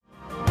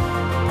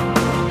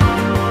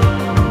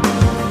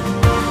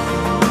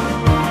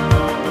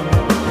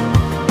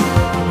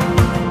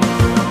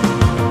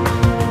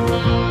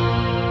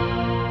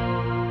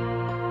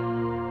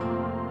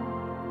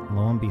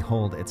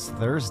world. It's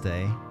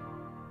Thursday,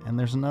 and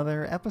there's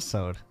another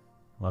episode.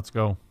 Let's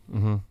go.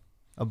 Mm-hmm.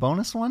 A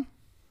bonus one?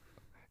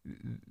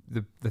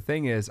 The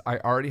thing is, I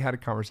already had a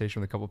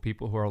conversation with a couple of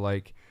people who are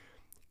like,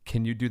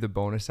 can you do the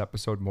bonus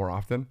episode more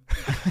often?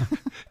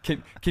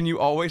 Can you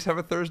always have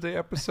a Thursday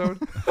episode?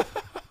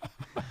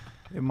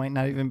 It might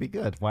not even be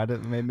good.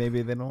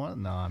 Maybe they don't want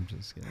it? No, I'm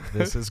just kidding.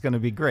 This is going to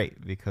be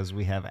great because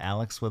we have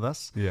Alex with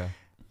us. Yeah.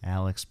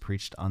 Alex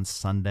preached on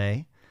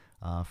Sunday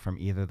from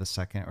either the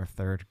second or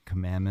third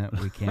commandment.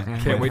 We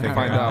Can't wait to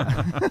find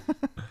out.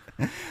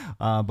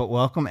 But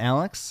welcome,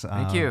 Alex.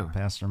 Thank you.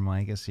 Pastor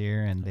Mike is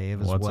here and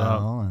Dave as What's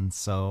well. up? And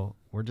so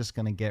we're just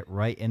going to get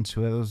right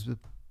into it. There's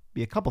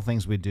be a couple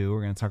things we do.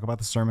 We're going to talk about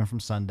the sermon from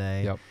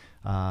Sunday.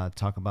 Yep.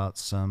 Talk about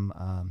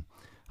some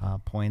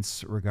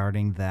points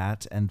regarding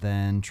that, and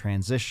then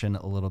transition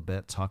a little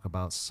bit. Talk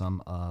about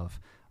some of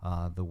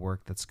the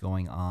work that's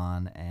going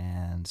on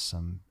and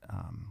some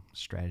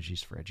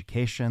strategies for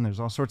education. There's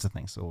all sorts of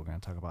things that we're going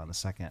to talk about in the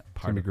second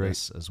part of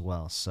this as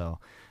well. So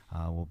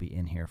we'll be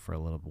in here for a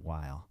little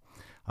while.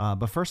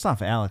 But first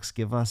off, Alex,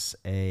 give us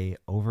a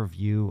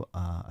overview,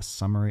 a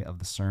summary of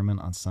the sermon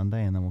on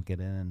Sunday, and then we'll get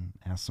in and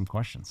ask some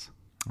questions.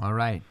 All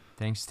right.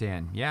 Thanks,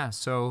 Dan. Yeah,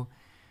 so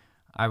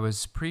I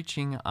was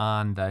preaching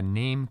on the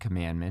name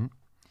commandment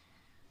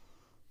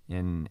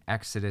in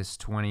Exodus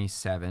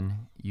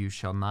 27. You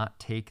shall not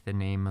take the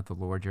name of the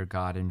Lord your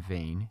God in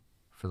vain,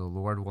 for the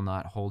Lord will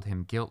not hold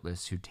him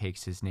guiltless who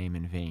takes his name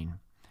in vain.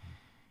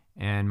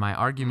 And my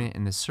argument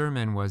in the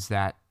sermon was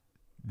that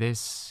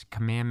this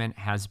commandment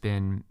has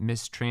been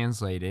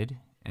mistranslated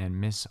and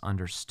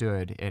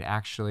misunderstood. It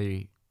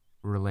actually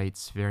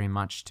relates very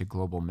much to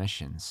global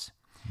missions.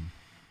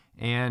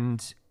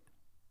 And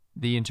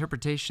the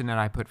interpretation that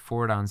I put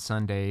forward on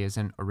Sunday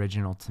isn't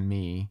original to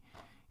me.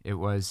 It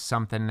was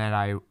something that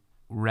I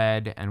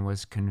read and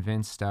was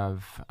convinced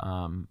of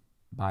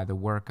by the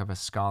work of a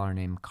scholar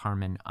named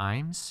Carmen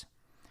Imes.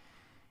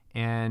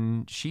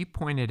 And she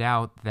pointed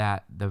out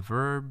that the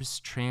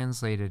verbs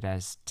translated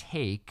as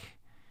take,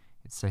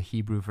 it's a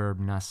Hebrew verb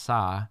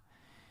nasa,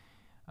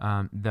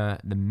 the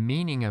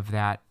meaning of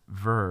that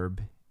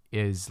verb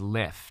is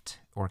lift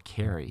or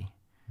carry.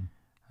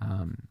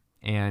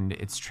 And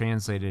it's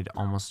translated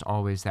almost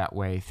always that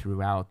way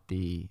throughout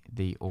the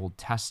Old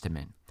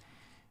Testament.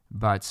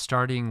 But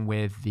starting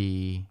with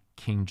the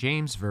King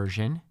James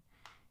Version,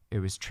 it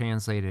was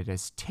translated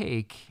as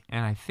take,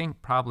 and I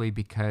think probably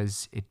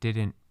because it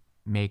didn't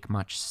make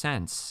much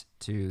sense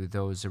to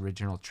those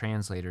original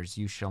translators.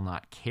 You shall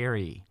not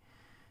carry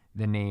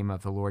the name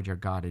of the Lord your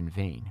God in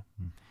vain.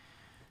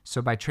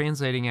 So by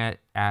translating it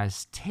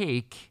as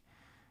take,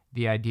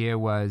 the idea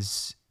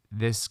was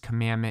this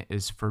commandment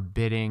is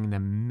forbidding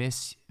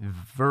the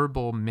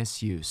verbal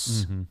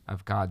misuse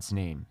of God's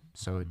name.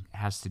 So it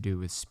has to do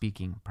with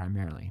speaking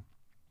primarily.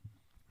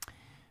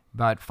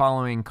 But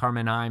following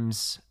Carmen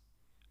Imes,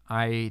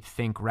 I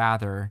think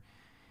rather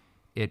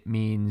it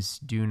means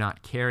do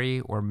not carry,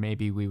 or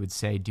maybe we would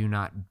say do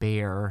not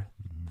bear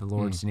the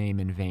Lord's name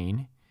in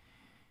vain.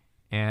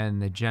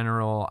 And the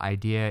general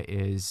idea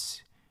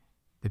is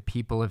the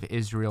people of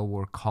Israel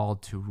were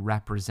called to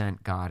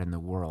represent God in the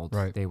world.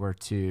 Right. They were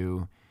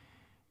to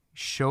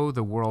show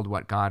the world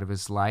what God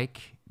was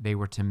like. They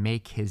were to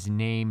make his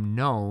name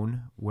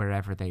known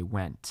wherever they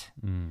went.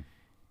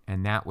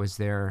 And that was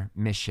their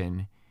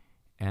mission.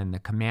 And the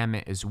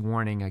commandment is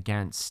warning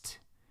against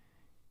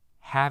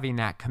having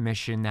that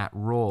commission, that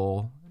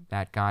role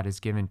that God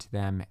has given to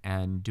them,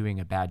 and doing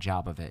a bad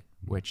job of it,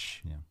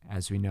 which,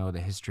 as we know,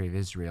 the history of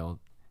Israel,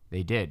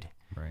 they did.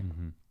 Right.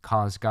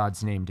 Cause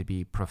God's name to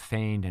be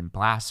profaned and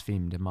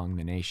blasphemed among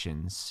the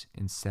nations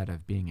instead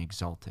of being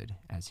exalted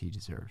as he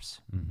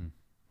deserves.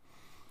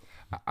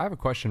 I have a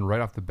question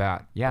right off the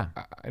bat. Yeah.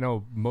 I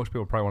know most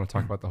people probably want to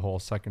talk about the whole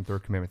second,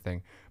 third commandment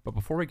thing. But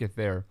before we get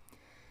there,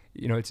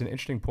 it's an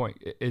interesting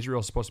point. Israel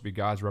is supposed to be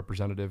God's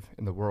representative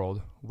in the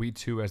world. We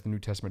too, as the New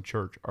Testament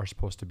church, are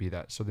supposed to be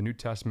that. So the New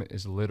Testament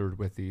is littered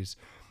with these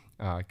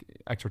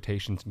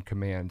exhortations and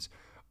commands,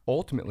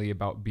 ultimately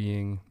about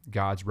being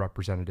God's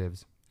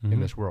representatives in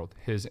this world.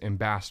 His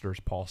ambassadors,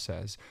 Paul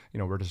says.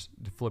 We're just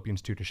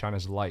Philippians 2, to shine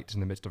as lights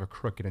in the midst of a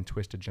crooked and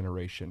twisted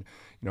generation.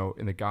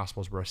 In the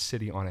Gospels, we're a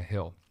city on a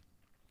hill.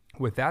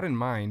 With that in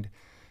mind,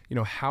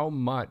 how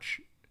much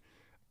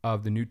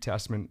of the New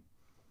Testament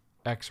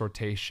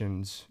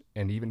exhortations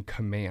and even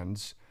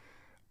commands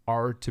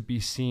are to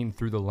be seen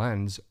through the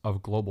lens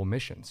of global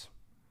missions?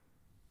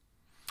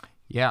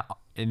 Yeah,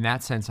 in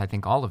that sense, I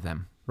think all of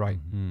them. Right.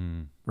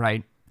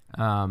 Right?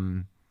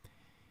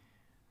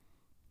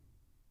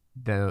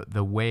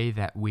 The way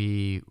that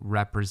we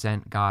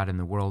represent God in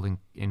the world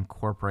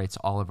incorporates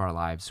all of our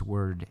lives,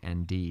 word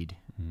and deed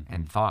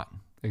and thought.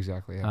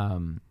 Exactly. Yeah.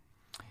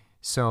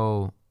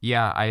 So,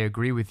 yeah, I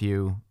agree with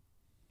you.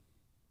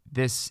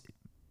 This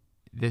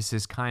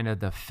is kind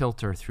of the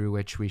filter through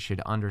which we should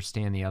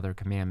understand the other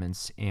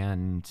commandments,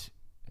 and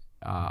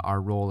our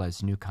role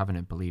as New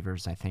Covenant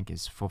believers, I think,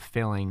 is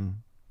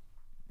fulfilling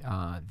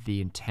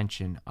the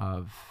intention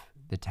of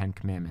the Ten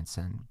Commandments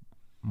and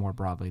more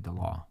broadly the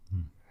law.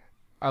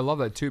 I love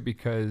that too,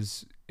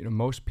 because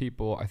most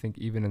people, I think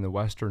even in the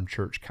Western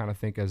church, kind of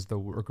think as the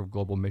work of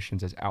global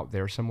missions as out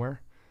there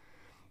somewhere.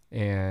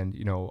 And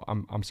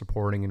I'm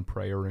supporting in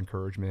prayer or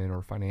encouragement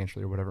or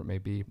financially or whatever it may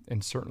be.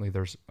 And certainly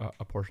there's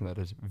a portion that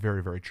is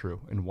very, very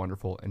true and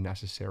wonderful and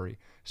necessary,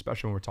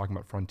 especially when we're talking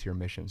about frontier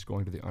missions,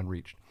 going to the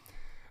unreached.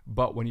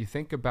 But when you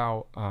think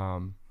about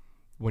our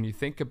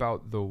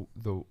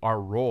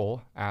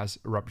role as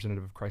a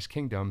representative of Christ's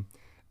kingdom,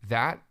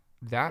 that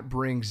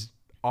brings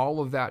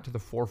all of that to the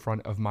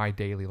forefront of my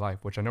daily life,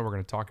 which I know we're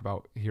going to talk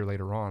about here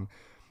later on.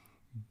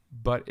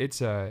 But it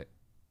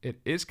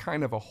is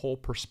kind of a whole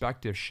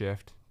perspective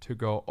shift to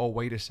go, oh,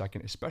 wait a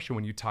second, especially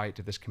when you tie it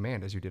to this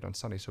command, as you did on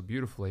Sunday so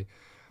beautifully.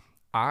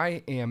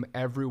 I am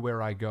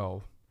everywhere I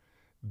go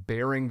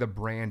bearing the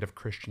brand of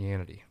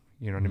Christianity.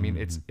 You know what I mean?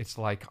 It's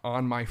like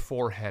on my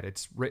forehead,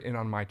 it's written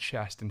on my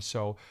chest. And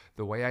so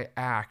the way I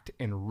act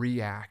and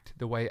react,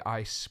 the way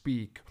I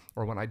speak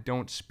or when I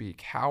don't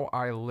speak, how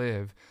I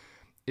live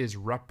is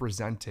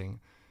representing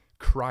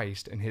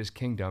Christ and his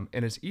kingdom.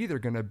 And it's either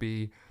going to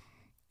be,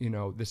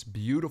 this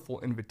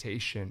beautiful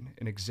invitation,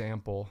 an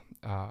example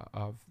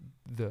of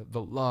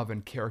the love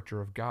and character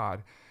of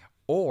God,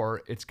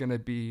 or it's going to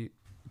be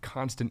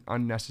constant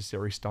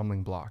unnecessary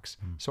stumbling blocks.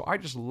 So I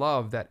just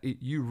love that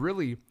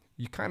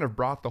you kind of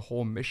brought the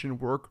whole mission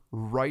work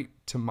right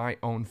to my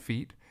own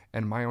feet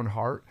and my own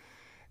heart,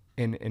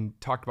 and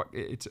talked about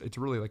it's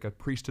really like a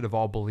priesthood of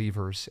all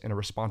believers and a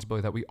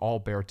responsibility that we all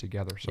bear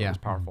together. So it's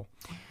powerful.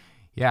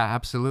 Yeah,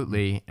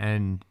 absolutely.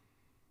 And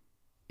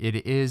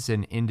it is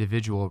an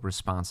individual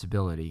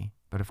responsibility,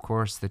 but of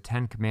course the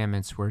 10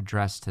 Commandments were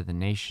addressed to the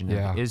nation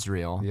of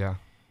Israel. Yeah.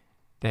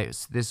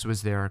 This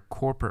was their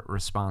corporate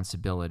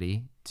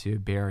responsibility to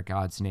bear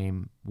God's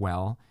name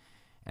well.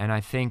 And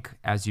I think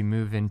as you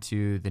move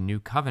into the new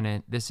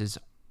covenant, this is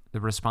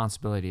the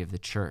responsibility of the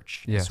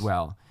church as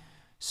well.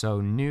 So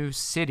New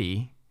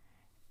City,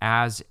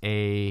 as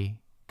a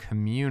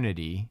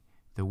community,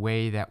 the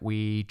way that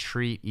we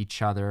treat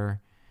each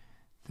other,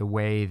 the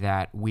way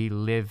that we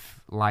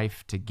live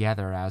life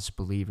together as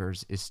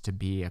believers is to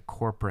be a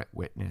corporate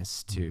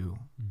witness to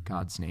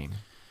God's name.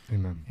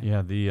 Amen.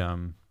 Yeah,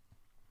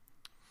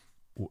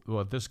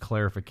 what this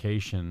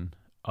clarification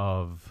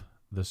of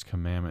this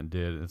commandment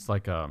did, it's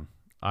like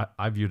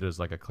I viewed it as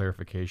like a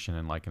clarification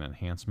and like an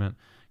enhancement,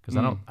 because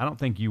I don't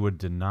think you would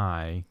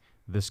deny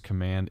this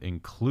command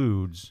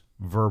includes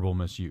verbal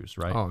misuse,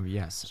 right? Oh,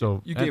 yes.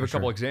 So you gave a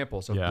couple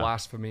examples of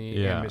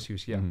blasphemy and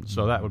misuse. Yeah.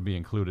 So that would be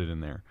included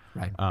in there,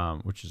 right?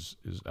 Which is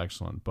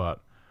excellent.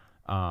 But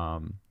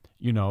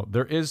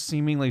there is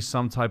seemingly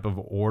some type of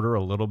order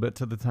a little bit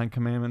to the 10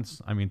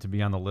 Commandments. I mean, to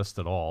be on the list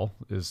at all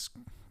is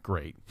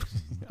great.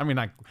 I mean,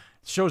 it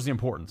shows the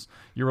importance.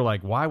 You were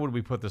like, why would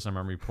we put this? I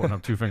remember you putting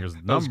up two fingers.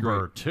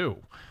 Number 2,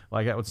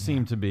 like that would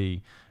seem to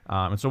be.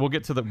 And so we'll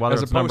get to whether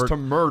as it's opposed to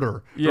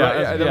murder. Yeah,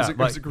 right? That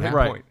was a great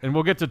point. And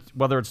we'll get to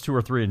whether it's 2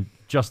 or 3 and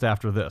just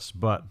after this.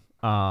 But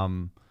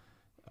I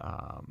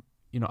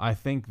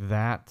think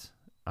that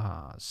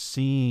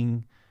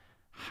seeing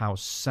how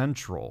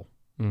central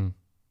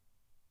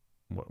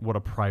what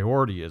a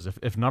priority is.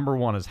 If number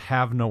 1 is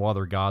have no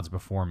other gods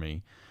before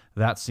me,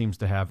 that seems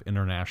to have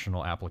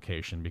international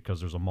application because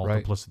there's a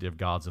multiplicity of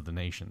gods of the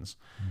nations.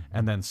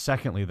 And then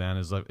secondly, then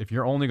is that if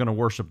you're only going to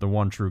worship the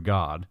one true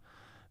God,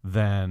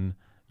 then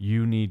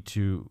you need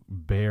to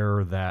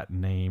bear that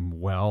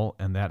name well,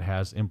 and that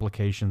has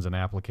implications and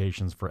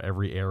applications for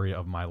every area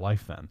of my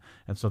life then.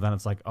 And so then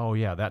it's like, oh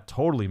yeah, that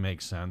totally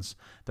makes sense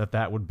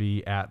that would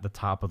be at the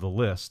top of the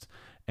list,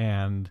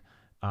 and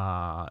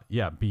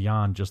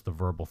beyond just the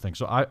verbal thing.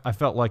 So I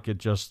felt like it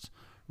just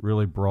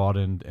really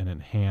broadened and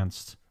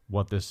enhanced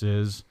what this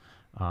is.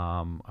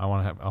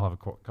 I'll have a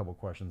couple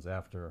questions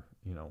after,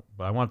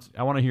 but I want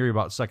to hear you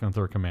about second and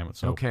third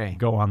commandments. So okay,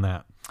 go on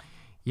that.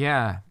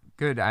 Yeah.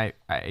 Good. I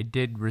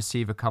did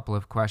receive a couple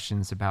of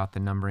questions about the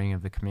numbering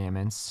of the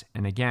commandments.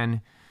 And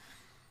again,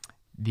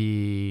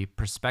 the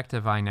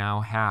perspective I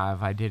now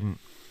have, I didn't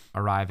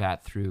arrive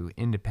at through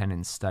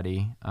independent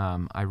study.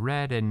 I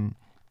read an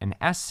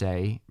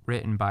essay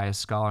written by a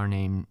scholar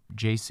named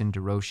Jason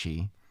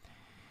DeRouchie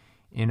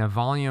in a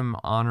volume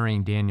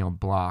honoring Daniel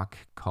Block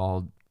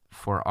called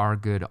For Our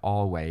Good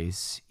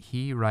Always.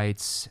 He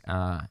writes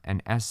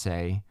an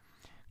essay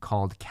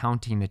called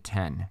Counting to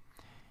 10.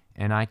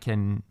 And I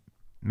can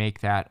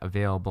make that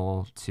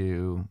available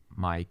to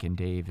Mike and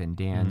Dave and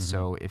Dan.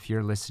 So if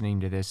you're listening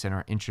to this and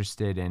are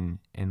interested in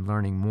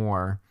learning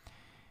more,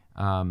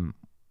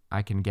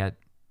 I can get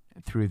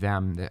through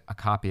them a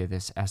copy of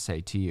this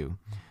essay to you.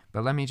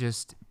 But let me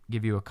just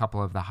give you a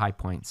couple of the high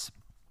points.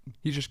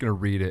 He's just going to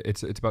read it.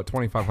 It's about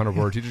 2,500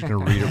 words. He's just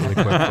going to read it really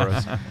quick for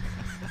us.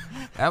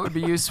 That would be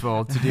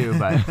useful to do,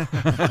 but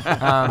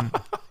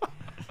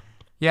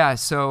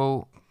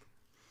so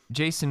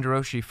Jason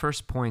DeRouchie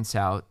first points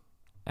out,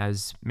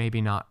 as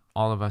maybe not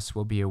all of us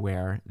will be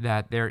aware,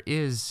 that there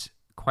is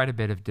quite a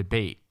bit of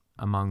debate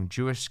among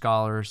Jewish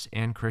scholars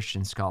and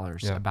Christian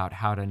scholars about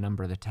how to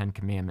number the 10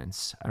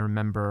 Commandments. I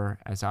remember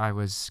as I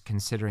was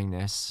considering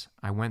this,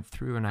 I went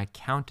through and I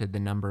counted the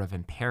number of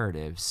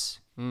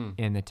imperatives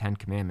in the 10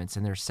 Commandments,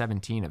 and there's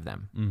 17 of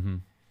them. Mm-hmm.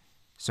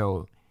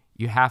 So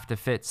you have to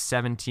fit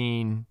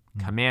 17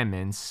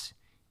 commandments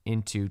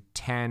into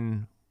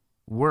 10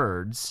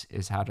 words,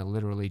 is how to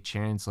literally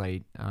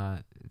translate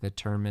the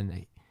term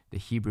in the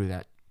Hebrew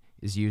that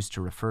is used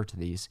to refer to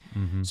these.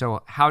 Mm-hmm.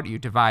 So how do you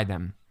divide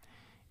them?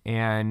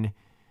 And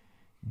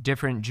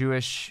different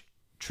Jewish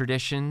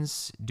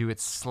traditions do it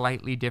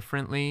slightly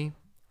differently.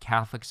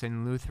 Catholics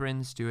and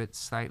Lutherans do it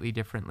slightly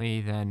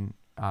differently than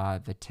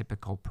the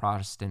typical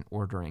Protestant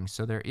ordering.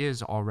 So there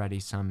is already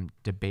some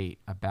debate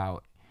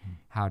about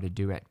how to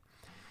do it.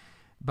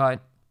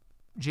 But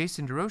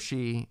Jason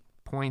DeRouchie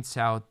points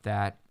out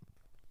that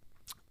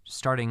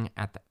starting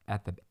at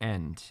the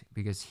end,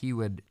 because he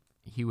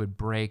would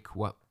break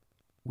what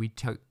we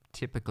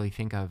typically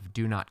think of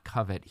do not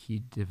covet,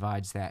 he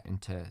divides that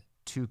into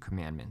 2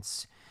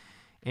 commandments.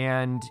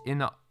 And in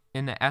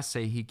the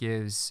essay, he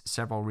gives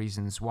several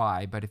reasons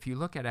why. But if you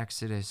look at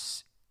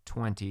Exodus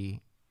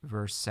 20,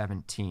 verse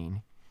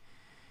 17,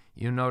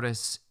 you'll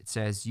notice it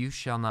says, "You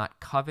shall not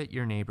covet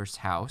your neighbor's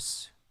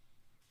house.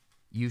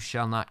 You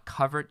shall not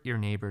covet your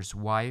neighbor's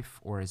wife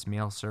or his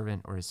male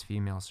servant or his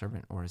female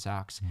servant or his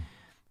ox."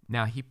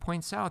 Now, he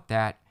points out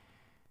that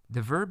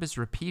the verb is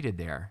repeated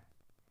there.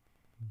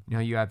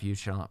 You have "you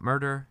shall not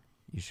murder,"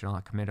 "you shall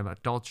not commit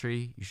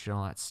adultery," "you shall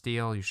not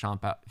steal," "you shall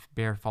not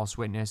bear false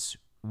witness."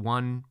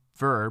 One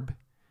verb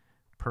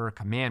per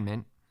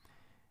commandment.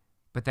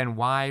 But then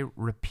why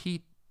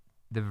repeat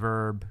the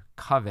verb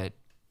covet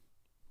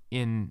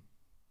in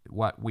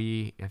what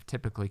we have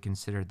typically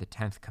considered the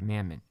 10th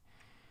commandment?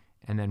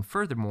 And then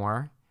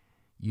furthermore,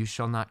 "You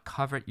shall not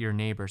covet your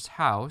neighbor's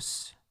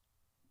house.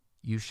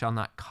 You shall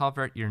not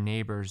covet your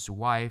neighbor's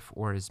wife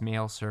or his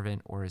male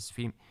servant or his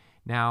female."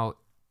 Now,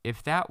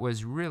 if that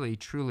was really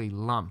truly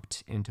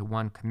lumped into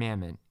one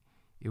commandment,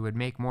 it would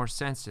make more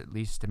sense, at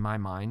least in my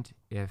mind,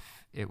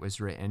 if it was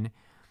written,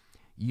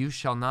 "You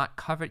shall not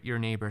covet your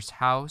neighbor's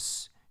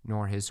house,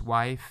 nor his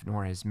wife,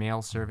 nor his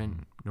male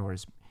servant, nor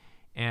his..."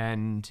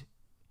 And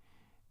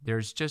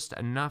there's just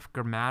enough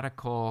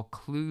grammatical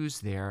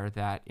clues there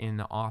that in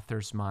the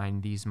author's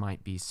mind, these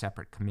might be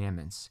separate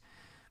commandments.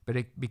 But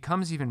it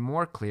becomes even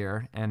more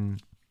clear,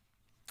 and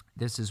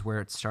this is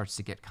where it starts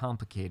to get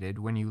complicated,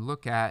 when you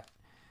look at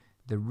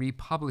the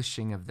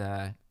republishing of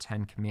the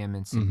 10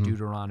 Commandments in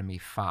Deuteronomy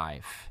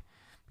 5,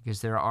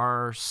 because there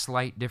are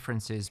slight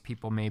differences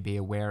people may be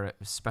aware of,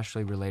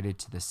 especially related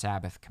to the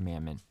Sabbath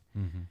commandment.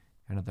 Kind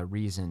of the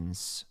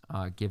reasons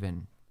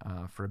given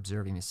for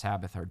observing the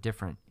Sabbath are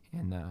different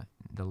in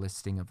the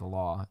listing of the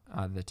law,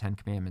 the 10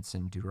 Commandments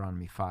in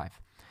Deuteronomy 5.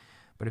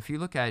 But if you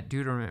look at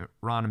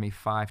Deuteronomy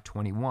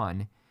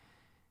 5:21, it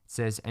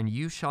says, "And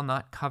you shall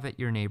not covet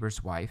your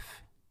neighbor's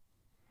wife,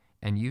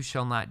 and you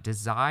shall not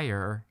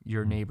desire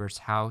your neighbor's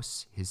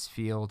house, his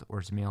field, or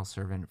his male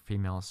servant,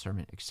 female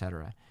servant,"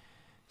 etc.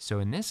 So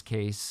in this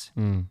case,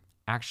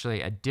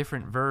 actually a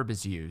different verb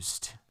is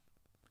used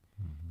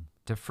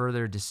to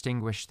further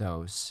distinguish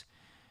those.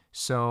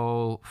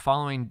 So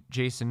following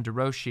Jason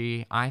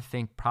DeRouchie, I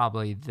think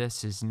probably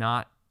this is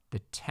not the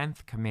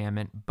 10th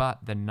commandment,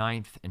 but the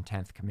 9th and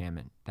 10th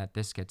commandment, that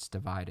this gets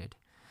divided.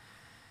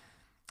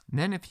 And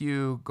then if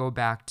you go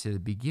back to the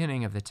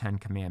beginning of the 10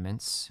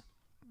 commandments,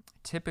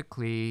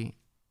 typically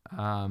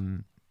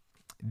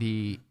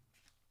the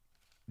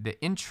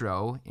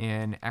intro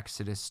in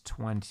Exodus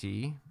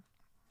 20,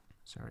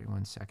 sorry,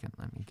 one second,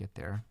 let me get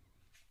there.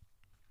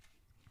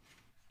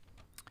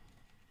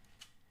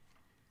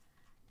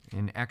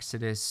 In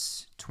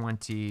Exodus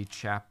 20,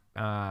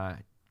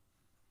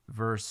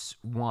 verse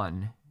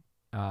 1,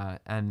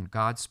 "And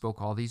God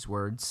spoke all these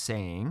words,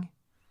 saying,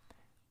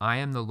 I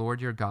am the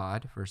Lord your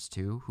God," verse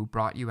 2, "who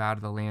brought you out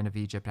of the land of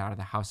Egypt, out of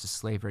the house of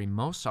slavery."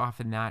 Most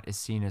often that is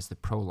seen as the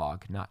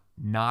prologue,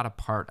 not a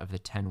part of the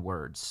 10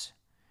 words.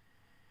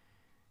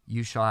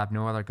 "You shall have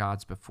no other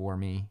gods before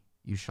me.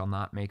 You shall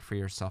not make for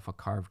yourself a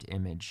carved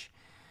image."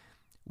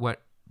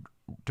 What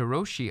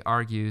DeRouchie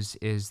argues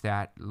is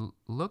that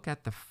look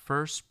at the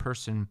first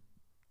person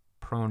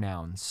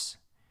pronouns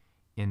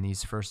in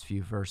these first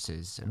few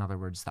verses. In other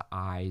words, the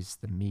I's,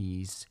 the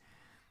me's.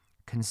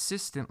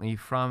 Consistently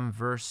from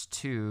verse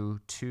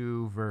 2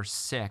 to verse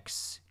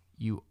 6,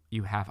 you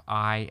have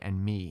I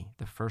and me,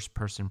 the first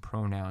person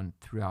pronoun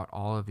throughout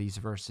all of these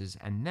verses.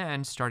 And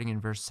then starting in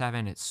verse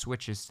 7, it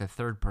switches to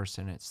third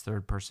person. It's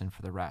third person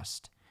for the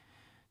rest.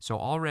 So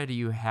already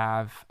you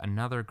have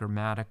another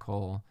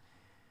grammatical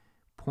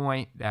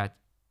point that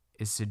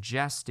is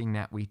suggesting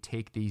that we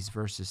take these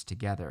verses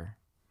together.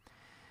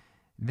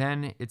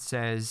 Then it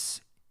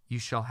says, "You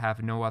shall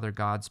have no other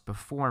gods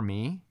before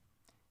me."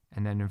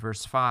 And then in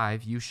verse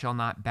 5, "You shall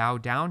not bow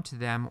down to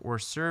them or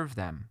serve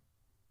them,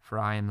 for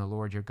I am the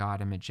Lord your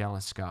God, am a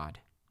jealous God."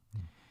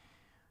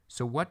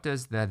 So what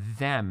does the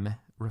 "them"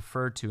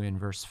 refer to in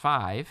verse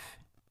 5?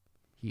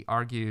 He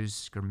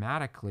argues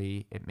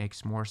grammatically it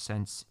makes more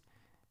sense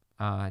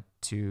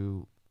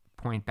to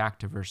point back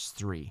to verse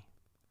 3.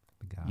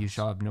 "You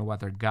shall have no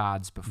other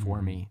gods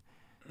before me."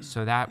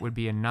 So that would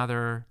be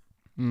another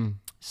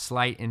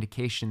slight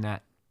indication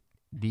that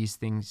these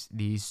things,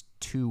 these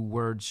two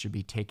words should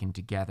be taken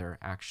together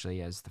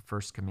actually as the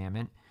first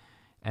commandment.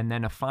 And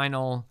then a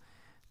final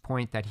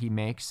point that he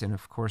makes, and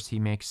of course he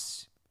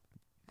makes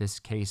this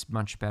case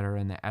much better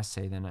in the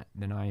essay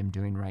than I am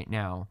doing right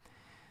now.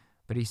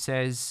 But he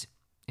says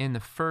in the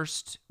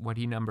first, what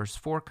he numbers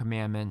 4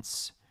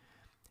 commandments,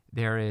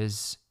 there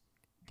is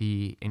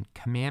the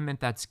commandment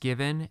that's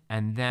given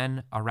and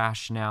then a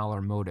rationale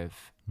or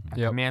motive. A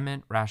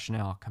commandment,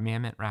 rationale,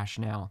 commandment,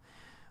 rationale.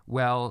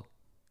 Well,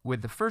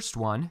 with the first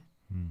one,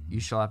 you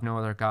shall have no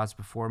other gods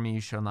before me.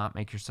 You shall not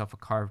make yourself a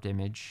carved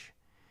image.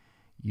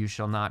 You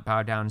shall not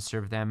bow down and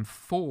serve them,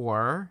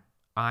 for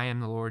I am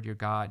the Lord your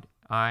God.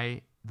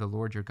 I, the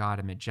Lord your God,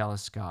 am a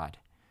jealous God.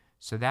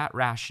 So that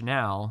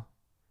rationale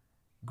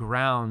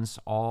grounds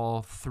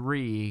all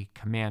 3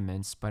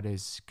 commandments, but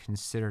is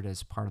considered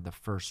as part of the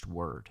first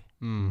word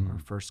or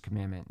first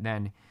commandment.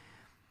 Then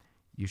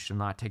you shall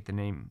not take the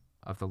name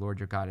of the Lord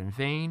your God in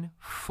vain,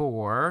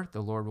 for the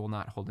Lord will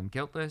not hold him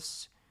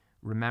guiltless.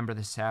 Remember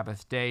the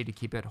Sabbath day to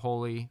keep it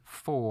holy,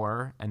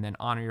 for, and then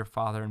honor your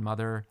father and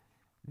mother.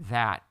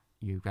 That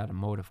you've got a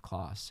motive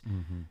clause.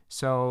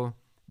 So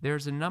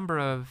there's a number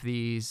of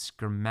these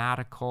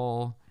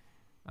grammatical,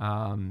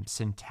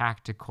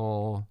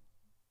 syntactical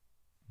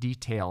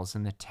details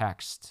in the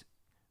text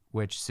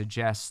which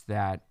suggest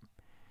that,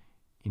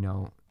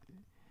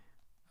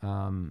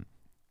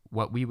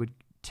 what we would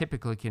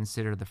typically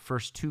consider the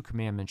first 2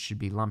 commandments should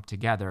be lumped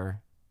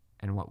together,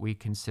 and what we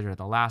consider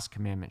the last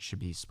commandment should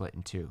be split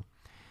in 2.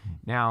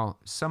 Now,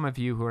 some of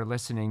you who are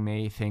listening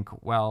may think,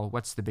 well,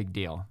 what's the big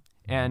deal?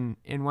 And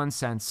in one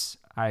sense,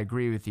 I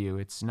agree with you.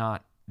 It's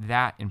not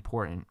that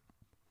important.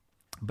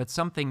 But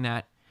something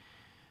that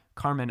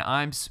Carmen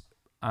Imes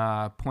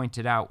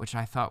pointed out, which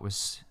I thought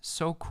was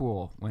so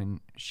cool when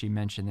she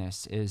mentioned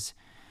this, is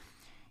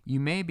you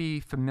may be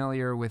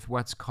familiar with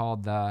what's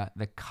called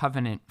the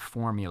covenant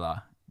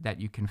formula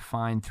that you can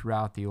find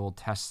throughout the Old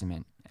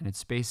Testament. And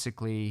it's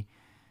basically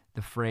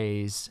the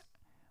phrase,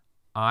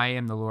 I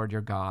am the Lord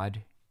your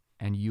God,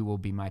 and you will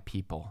be my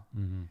people.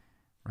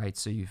 Right?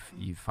 So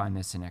you find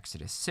this in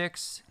Exodus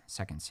 6,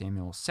 2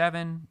 Samuel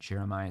 7,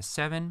 Jeremiah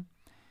 7.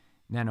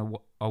 Then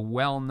a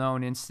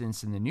well-known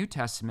instance in the New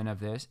Testament of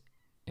this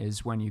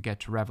is when you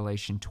get to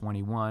Revelation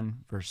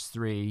 21, verse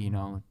 3,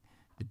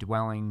 the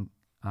dwelling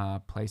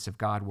place of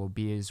God will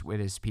be with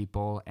his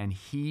people, and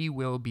he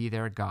will be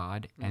their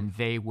God, and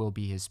they will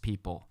be his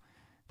people.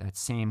 That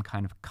same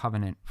kind of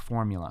covenant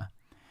formula.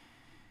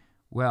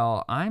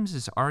 Well,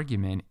 Imes's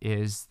argument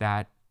is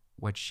that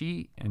what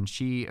she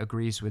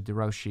agrees with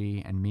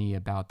DeRoshi and me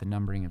about the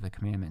numbering of the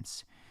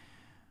commandments.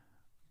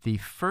 The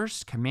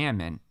first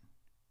commandment,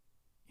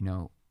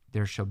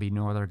 there shall be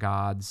no other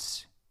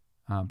gods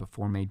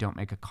before me, don't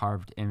make a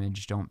carved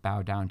image, don't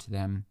bow down to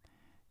them.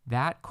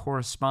 That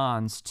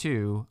corresponds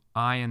to,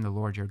 I am the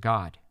Lord your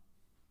God.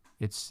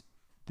 It's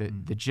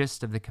the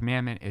gist of the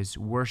commandment is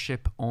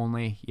worship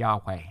only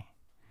Yahweh.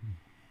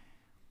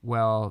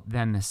 Well,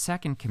 then the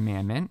second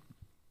commandment,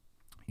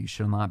 you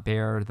shall not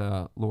bear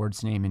the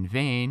Lord's name in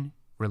vain,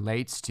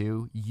 relates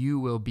to, you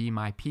will be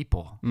my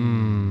people.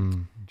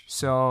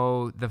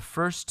 So the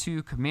first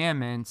 2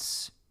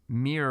 commandments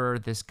mirror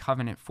this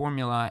covenant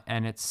formula,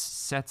 and it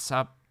sets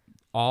up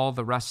all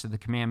the rest of the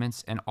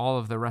commandments and all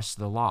of the rest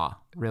of the law.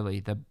 Really,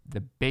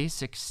 the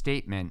basic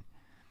statement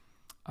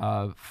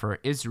for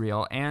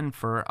Israel and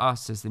for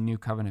us as the new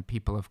covenant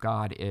people of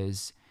God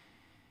is,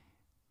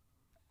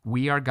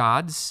 we are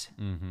God's,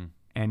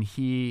 and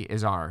he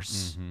is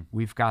ours.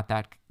 We've got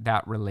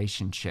that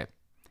relationship,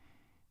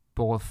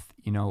 both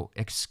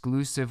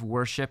exclusive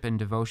worship and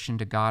devotion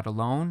to God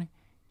alone,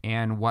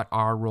 and what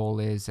our role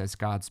is as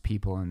God's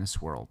people in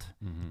this world.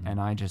 And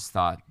I just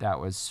thought that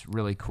was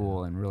really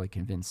cool and really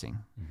convincing.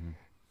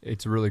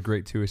 It's really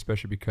great too,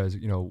 especially because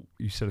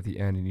you said at the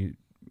end, and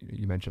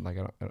you mentioned, like,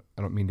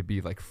 I don't mean to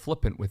be like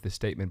flippant with this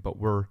statement, but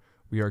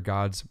we are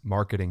God's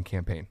marketing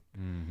campaign.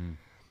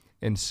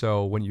 And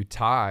so when you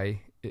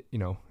tie it,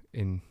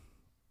 in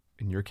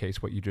your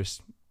case, what you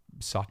just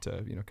sought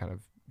to kind of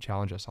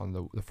challenge us on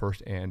the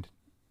first and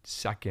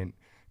second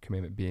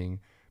commandment being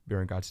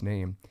bearing God's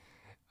name.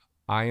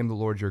 I am the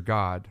Lord your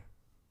God.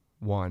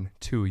 1,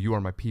 2, you are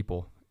my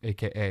people,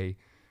 aka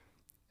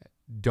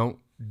don't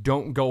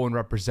go and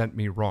represent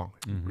me wrong.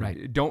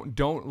 Right.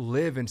 Don't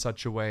live in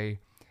such a way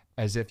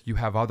as if you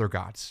have other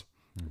gods.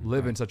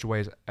 Live in such a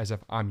way as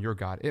if I'm your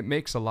God. It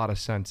makes a lot of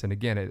sense. And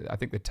again, I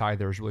think the tie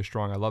there is really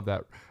strong. I love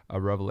that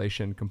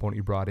revelation component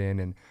you brought in.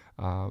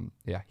 And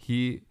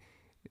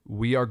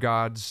we are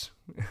God's,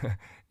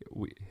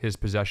 his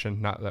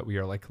possession, not that we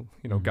are like,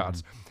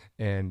 God's.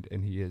 And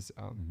he is,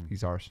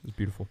 he's ours. It's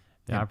beautiful.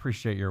 Yeah, I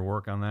appreciate your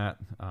work on that.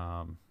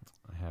 I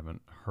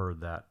haven't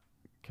heard that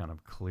kind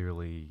of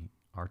clearly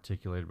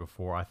articulated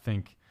before. I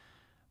think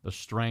the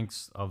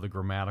strengths of the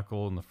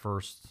grammatical in the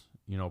first,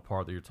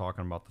 part that you're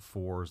talking about, the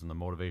 4s and the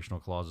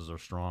motivational clauses are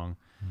strong.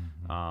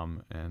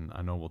 And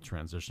I know we'll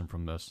transition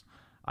from this.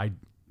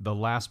 The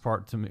last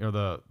part to me, or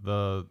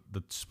the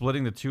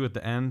splitting the 2 at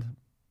the end,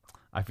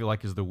 I feel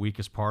like is the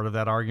weakest part of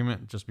that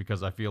argument, just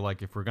because I feel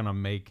like if we're going to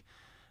make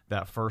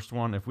that first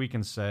one, if we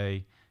can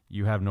say,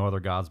 you have no other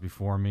gods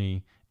before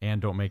me,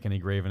 and don't make any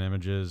graven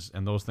images,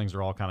 and those things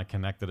are all kind of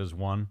connected as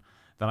one,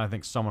 then I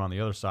think someone on the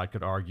other side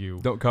could argue,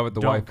 don't covet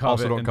the wife,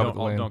 also don't covet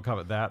the land. Don't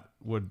covet that.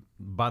 Would,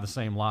 by the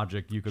same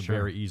logic, you could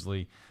very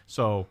easily.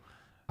 So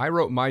I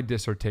wrote my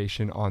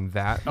dissertation on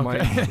that,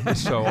 Mike.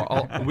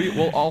 So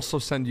we'll also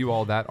send you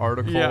all that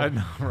article.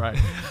 Yeah,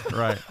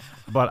 right.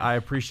 But I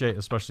appreciate,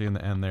 especially in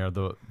the end there,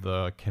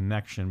 the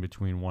connection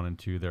between 1 and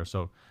 2 there.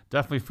 So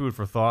definitely food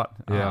for thought.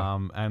 Yeah.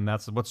 And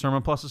that's what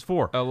Sermon Plus is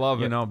for. I love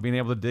it. You know, being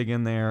able to dig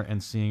in there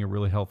and seeing a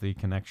really healthy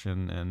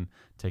connection and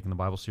taking the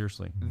Bible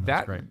seriously.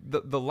 That's great.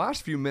 The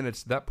last few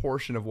minutes, that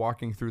portion of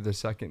walking through the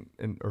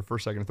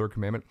first, second, and third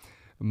commandment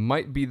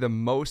might be the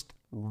most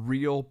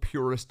real,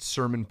 purest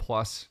Sermon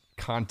Plus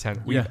content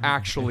we've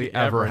actually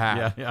ever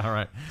had. Yeah, all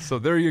right. So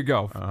there you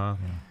go.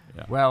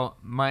 Yeah. Well,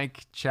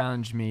 Mike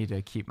challenged me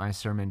to keep my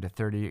sermon to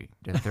 30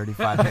 to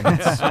 35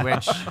 minutes,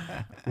 which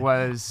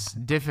was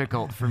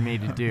difficult for me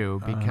to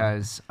do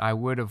because I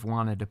would have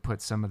wanted to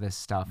put some of this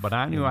stuff. But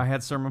I knew I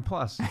had Sermon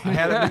Plus. I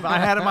had it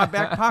in my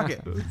back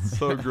pocket.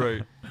 So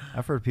great.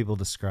 I've heard people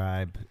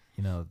describe,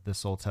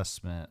 this Old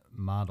Testament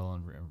model,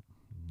 and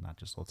not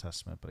just Old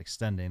Testament, but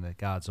extending, that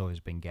God's always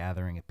been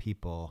gathering a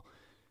people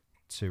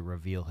to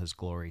reveal his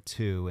glory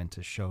to and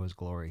to show his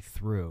glory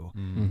through.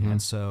 Mm-hmm.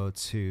 And so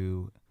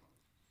to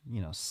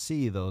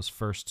see those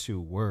first 2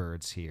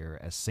 words here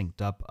as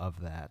synced up of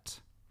that,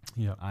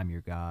 I'm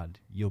your God,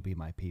 you'll be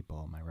my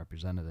people, my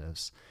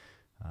representatives.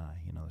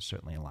 There's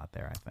certainly a lot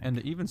there, I think. And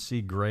to even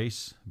see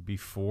grace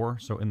before,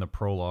 so in the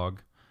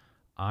prologue,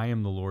 I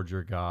am the Lord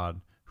your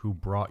God who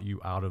brought you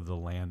out of the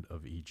land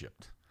of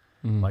Egypt.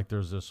 Mm-hmm. Like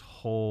there's this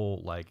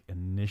whole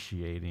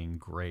initiating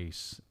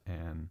grace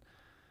and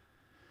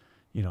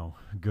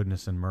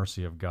goodness and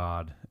mercy of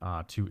God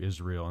to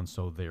Israel. And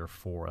so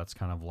therefore, that's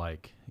kind of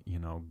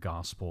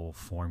gospel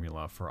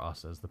formula for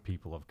us as the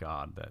people of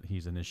God, that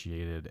he's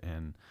initiated.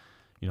 And,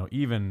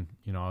 even,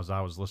 as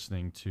I was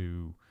listening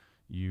to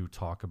you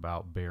talk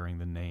about bearing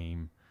the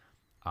name,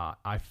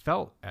 I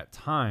felt at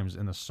times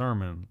in the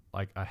sermon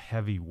like a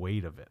heavy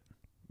weight of it,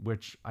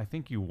 which I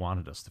think you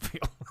wanted us to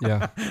feel.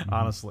 Yeah.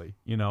 Honestly,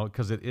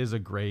 because it is a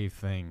grave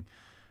thing.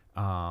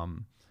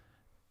 And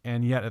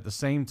yet at the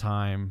same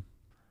time,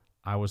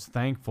 I was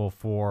thankful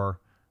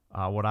for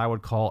what I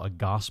would call a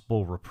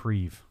gospel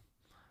reprieve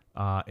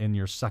in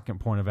your second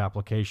point of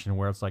application,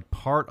 where it's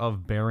part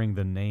of bearing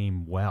the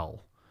name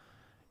well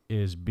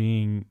is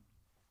being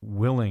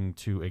willing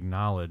to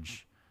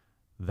acknowledge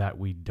that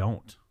we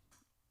don't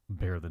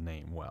bear the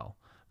name well,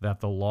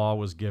 that the law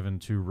was given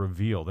to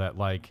reveal that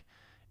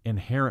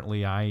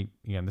inherently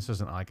this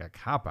isn't a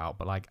cop-out,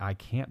 but I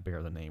can't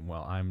bear the name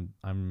well.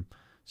 I'm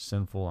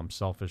sinful, I'm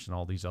selfish, and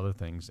all these other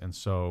things. And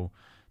so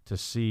to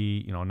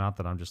see, not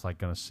that I'm just going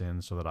to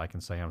sin so that I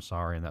can say I'm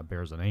sorry and that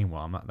bears the name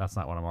well. That's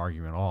not what I'm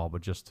arguing at all,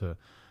 but just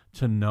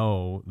to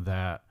know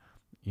that,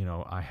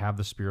 I have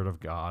the Spirit of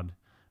God.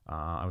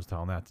 I was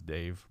telling that to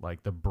Dave,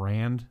 the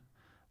brand,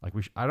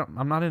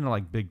 I'm not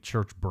into big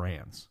church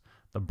brands.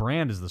 The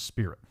brand is the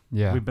Spirit.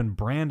 Yeah. We've been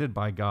branded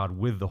by God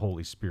with the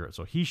Holy Spirit,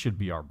 so he should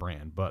be our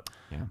brand. But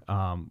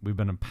we've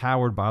been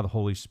empowered by the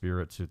Holy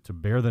Spirit to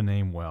bear the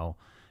name well.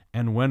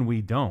 And when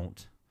we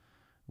don't,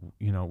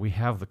 we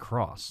have the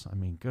cross. I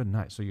mean, good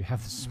night. So you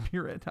have the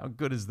Spirit. How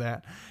good is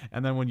that?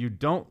 And then when you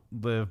don't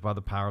live by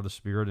the power of the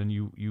Spirit and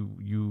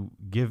you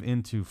give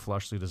into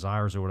fleshly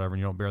desires or whatever, and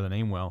you don't bear the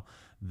name well,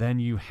 then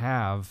you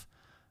have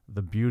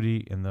the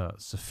beauty and the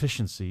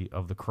sufficiency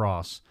of the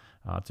cross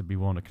to be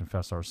willing to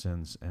confess our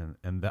sins,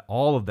 and that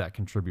all of that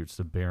contributes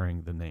to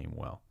bearing the name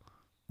well.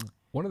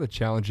 One of the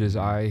challenges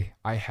I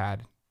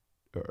had,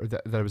 or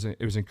that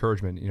it was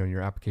encouragement. In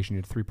your application, you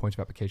had 3 points of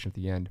application at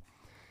the end.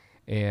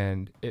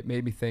 And it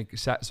made me think,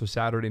 so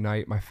Saturday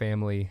night, my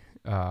family,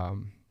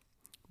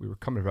 we were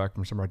coming back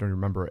from somewhere, I don't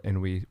remember,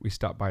 and we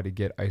stopped by to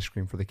get ice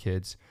cream for the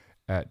kids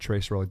at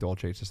Tres Orale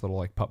Dolce. It's this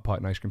little putt-putt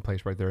and ice cream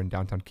place right there in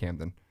downtown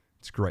Camden.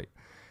 It's great.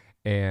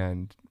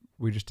 And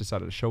we just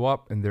decided to show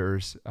up, and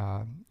there's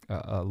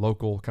a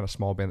local kind of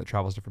small band that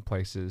travels different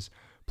places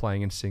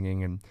playing and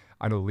singing. And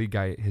I know the lead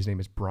guy, his name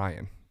is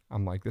Brian.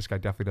 I'm like, this guy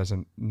definitely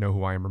doesn't know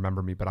who I am,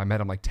 remember me, but I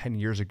met him 10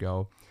 years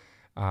ago.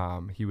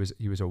 He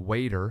was a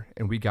waiter,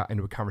 and we got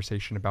into a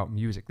conversation about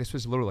music. This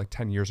was literally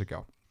 10 years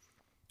ago.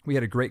 We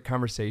had a great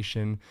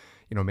conversation.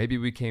 Maybe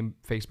we became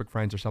Facebook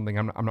friends or something.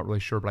 I'm not really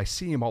sure, but I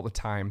see him all the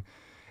time.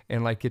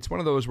 And it's one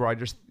of those where I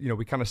just,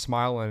 we kind of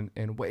smile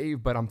and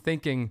wave, but I'm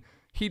thinking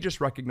he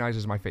just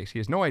recognizes my face. He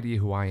has no idea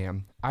who I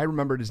am. I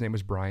remembered his name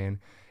was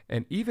Brian.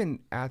 And even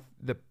at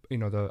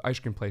the ice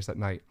cream place that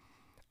night,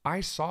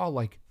 I saw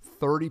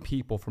 30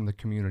 people from the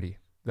community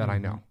that I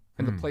know,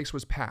 and the place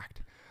was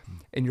packed.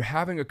 And you're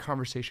having a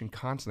conversation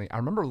constantly. I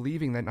remember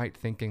leaving that night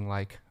thinking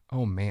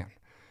oh man,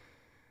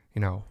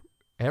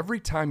 every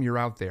time you're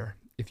out there,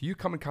 if you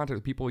come in contact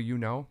with people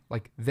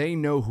they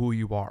know who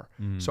you are.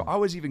 So I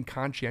was even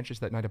conscientious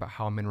that night about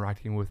how I'm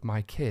interacting with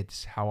my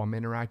kids, how I'm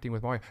interacting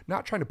with my wife,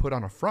 not trying to put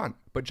on a front,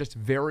 but just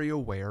very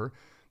aware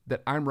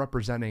that I'm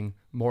representing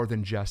more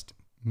than just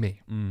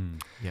me.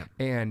 Yeah.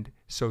 And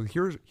so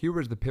here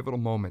was the pivotal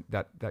moment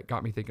that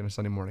got me thinking of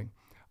Sunday morning.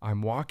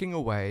 I'm walking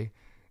away,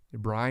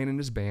 Brian and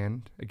his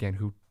band,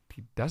 again,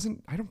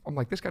 I'm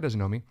like, this guy doesn't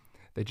know me.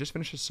 They just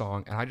finished a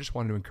song, and I just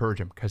wanted to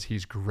encourage him because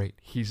he's great.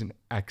 He's an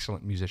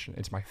excellent musician.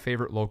 It's my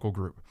favorite local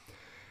group.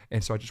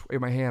 And so I just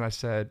waved my hand. I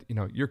said,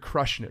 you're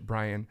crushing it,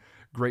 Brian.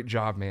 Great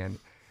job, man.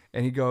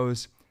 And he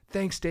goes,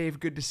 thanks, Dave.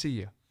 Good to see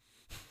you.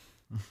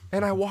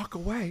 And I walk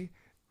away,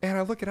 and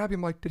I look at Abby.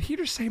 I'm like, did he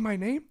just say my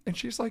name? And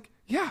she's like,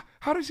 yeah.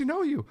 How does he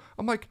know you?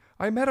 I'm like,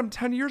 I met him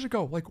 10 years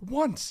ago, like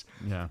once.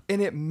 Yeah.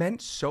 And it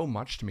meant so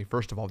much to me,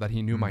 first of all, that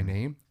he knew my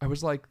name. I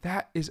was like,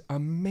 that is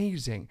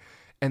amazing.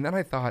 And then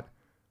I thought,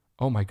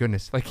 oh my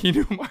goodness, like he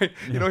knew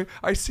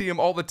I see him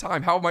all the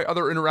time. How have my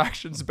other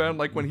interactions been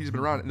like when he's been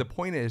around? And the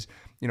point is,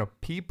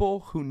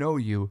 people who know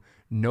you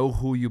know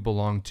who you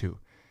belong to.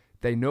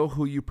 They know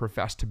who you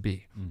profess to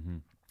be. Mm-hmm.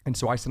 And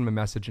so I sent him a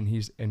message,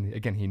 and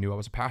again, he knew I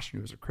was a pastor, he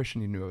knew I was a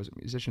Christian, he knew I was a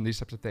musician, these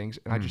types of things.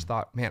 And I just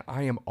thought, man,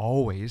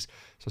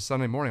 so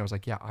Sunday morning, I was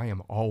like, yeah, I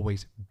am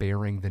always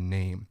bearing the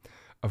name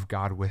of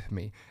God with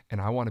me. And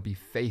I want to be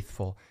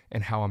faithful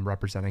in how I'm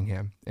representing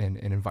him and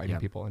inviting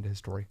people into his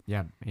story.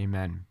 Yeah,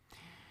 amen.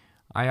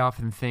 I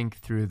often think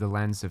through the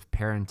lens of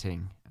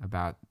parenting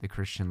about the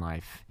Christian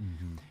life.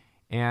 Mm-hmm.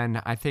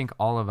 And I think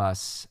all of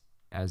us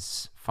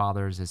as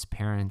fathers, as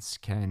parents,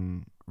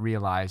 can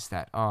realize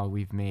that,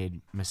 we've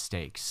made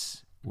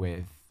mistakes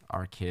with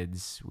our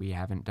kids. We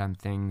haven't done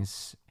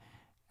things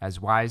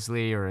as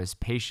wisely or as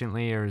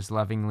patiently or as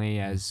lovingly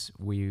as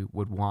we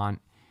would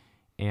want.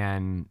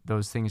 And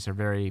those things are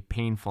very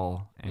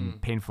painful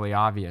and painfully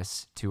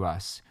obvious to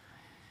us.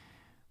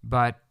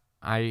 But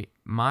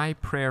my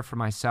prayer for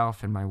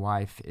myself and my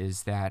wife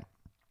is that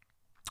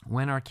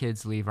when our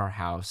kids leave our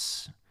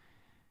house,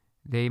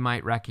 they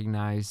might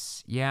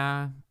recognize,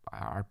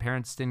 our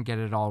parents didn't get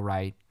it all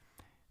right,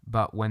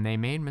 but when they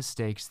made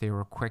mistakes, they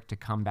were quick to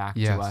come back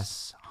to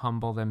us,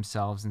 humble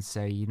themselves and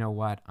say, you know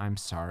what, I'm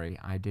sorry,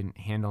 I didn't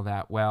handle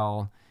that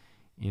well.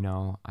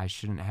 I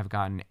shouldn't have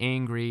gotten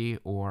angry,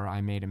 or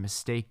I made a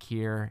mistake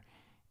here.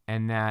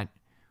 And that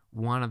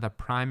one of the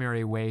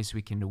primary ways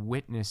we can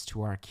witness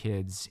to our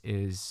kids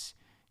is,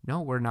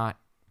 no, we're not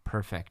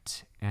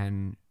perfect,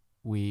 and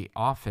we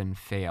often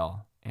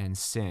fail and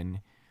sin,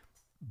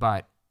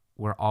 but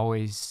we're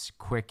always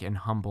quick and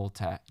humble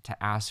to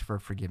ask for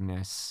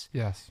forgiveness,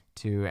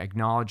 to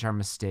acknowledge our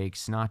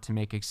mistakes, not to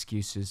make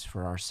excuses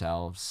for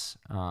ourselves,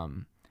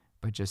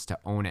 but just to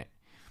own it.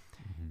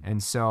 Mm-hmm.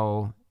 And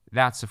so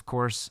that's, of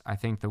course, I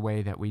think the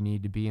way that we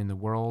need to be in the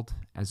world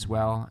as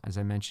well, as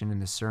I mentioned in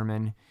the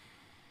sermon.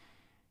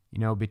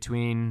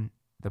 Between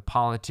the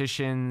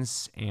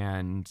politicians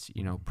and,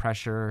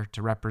 pressure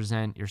to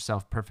represent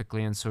yourself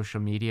perfectly on social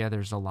media,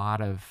 there's a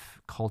lot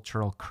of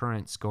cultural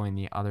currents going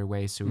the other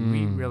way. So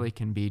we really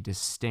can be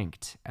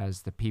distinct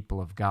as the people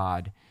of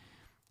God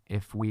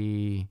if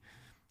we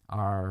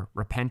are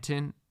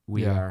repentant,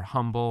 we are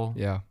humble,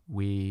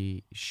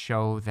 we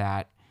show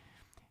that,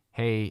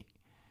 hey,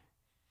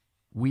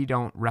 we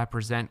don't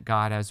represent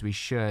God as we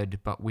should,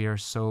 but we are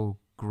so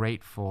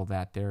grateful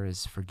that there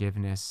is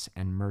forgiveness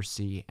and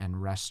mercy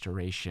and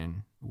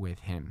restoration with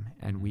him,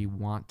 and we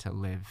want to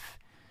live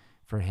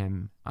for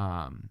him,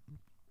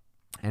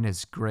 and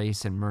his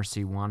grace and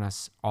mercy want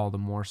us all the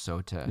more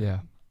so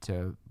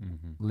to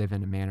live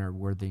in a manner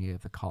worthy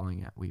of the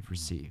calling that we've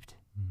received.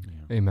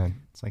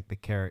 Amen. It's like the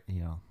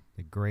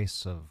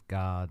grace of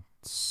God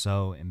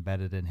so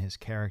embedded in his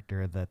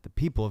character that the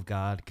people of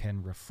God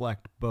can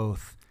reflect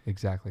both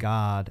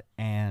God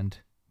and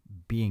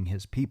being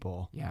his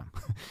people,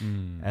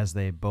 as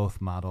they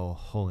both model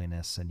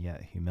holiness and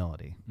yet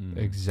humility.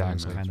 Exactly.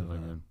 So it's kind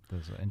of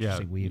there's an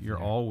interesting weave.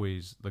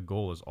 The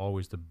goal is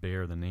always to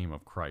bear the name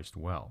of Christ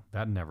well.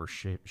 That never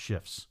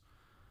shifts.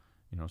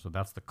 So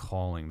that's the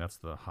calling, that's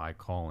the high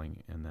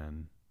calling, and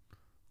then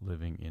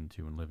living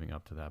into and living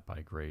up to that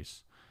by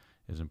grace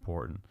is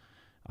important.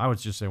 I would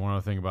just say one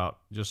other thing about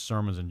just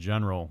sermons in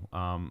general.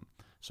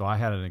 So I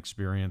had an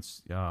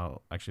experience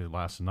actually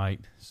last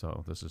night.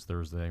 So this is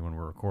Thursday when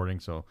we're recording.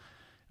 So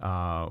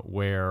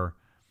where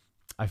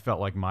I felt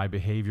like my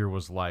behavior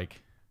was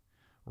like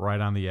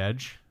right on the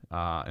edge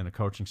in a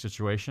coaching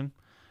situation.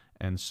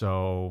 And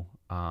so,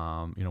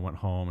 went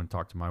home and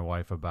talked to my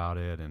wife about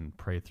it and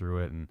prayed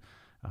through it, and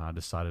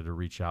decided to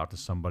reach out to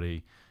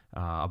somebody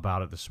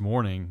about it this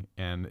morning.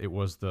 And it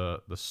was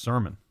the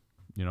sermon.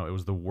 It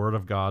was the word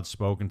of God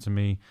spoken to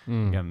me.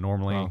 Again,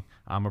 normally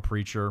I'm a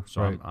preacher,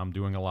 so I'm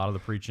doing a lot of the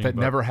preaching. That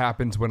never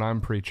happens when I'm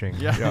preaching.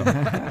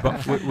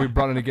 But we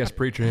brought in a guest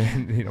preacher,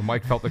 and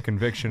Mike felt the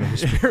conviction of the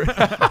Spirit.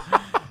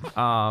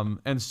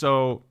 And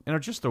so,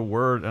 just a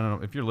word. I don't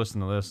know if you're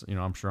listening to this.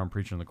 I'm sure I'm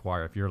preaching in the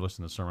choir. If you're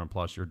listening to Sermon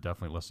Plus, you're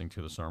definitely listening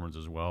to the sermons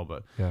as well.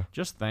 But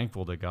just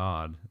thankful to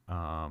God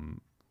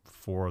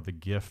for the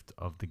gift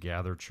of the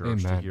gathered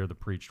church to hear the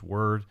preached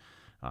word.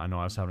 I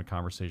know I was having a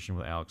conversation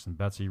with Alex and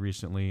Betsy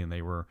recently, and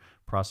they were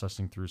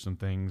processing through some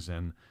things,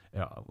 and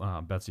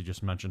Betsy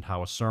just mentioned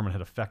how a sermon had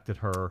affected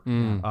her,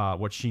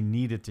 what she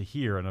needed to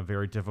hear in a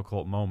very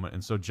difficult moment.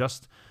 And so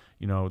just,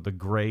 the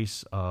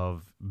grace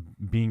of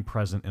being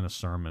present in a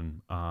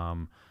sermon.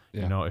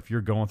 If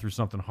you're going through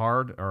something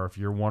hard, or if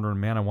you're wondering,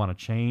 man, I want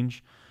to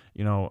change,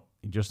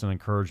 just an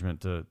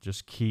encouragement to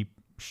just keep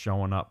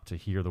showing up to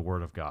hear the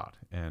word of God.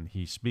 And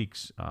he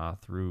speaks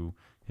through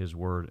his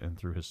word and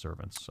through his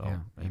servants. So,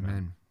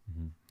 amen.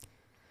 Mm-hmm.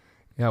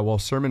 Yeah, well,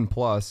 Sermon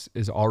Plus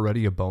is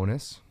already a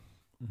bonus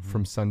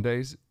from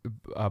Sundays,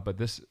 but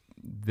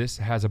this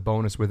has a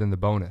bonus within the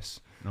bonus.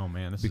 Oh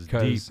man, this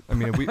because, is deep. I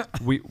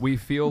mean, we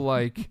feel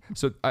like,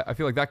 so I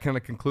feel like that kind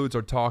of concludes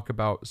our talk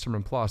about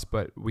Sermon Plus,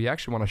 but we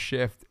actually want to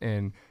shift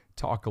and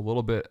talk a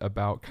little bit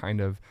about kind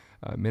of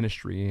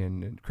ministry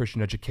and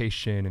Christian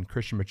education and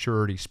Christian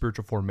maturity,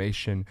 spiritual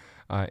formation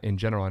in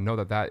general. I know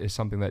that is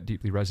something that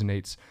deeply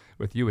resonates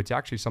with you. It's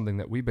actually something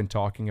that we've been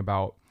talking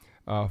about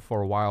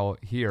for a while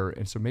here.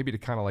 And so maybe to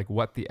kind of like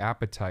whet the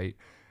appetite,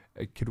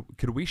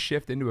 could we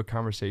shift into a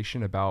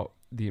conversation about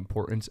the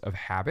importance of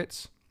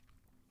habits?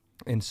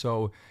 And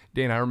so,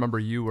 Dan, I remember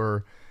you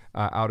were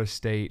out of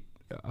state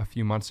a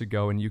few months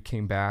ago, and you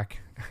came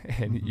back,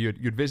 and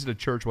you'd visited a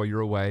church while you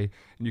were away,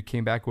 and you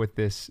came back with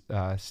this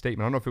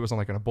statement. I don't know if it was on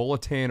like in a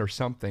bulletin or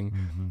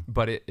something,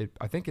 but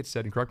I think it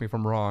said, and correct me if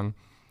I'm wrong,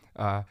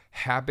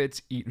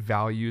 habits eat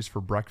values for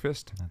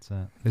breakfast. That's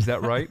it. Is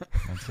that right?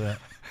 That's it.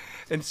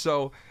 And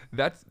so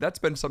that's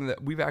been something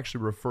that we've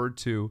actually referred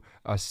to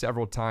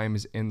several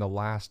times in the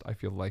last, I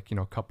feel like,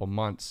 couple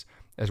months,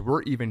 as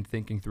we're even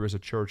thinking through as a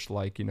church,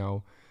 like,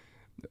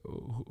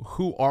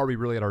 who are we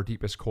really at our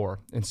deepest core?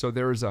 And so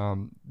there's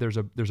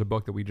a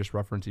book that we just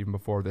referenced even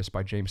before this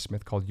by James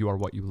Smith called You Are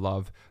What You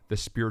Love, The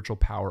Spiritual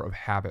Power of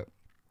Habit.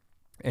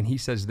 And he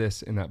says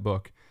this in that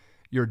book: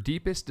 your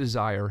deepest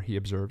desire, he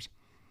observes,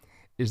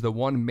 is the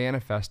one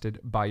manifested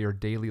by your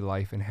daily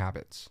life and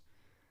habits.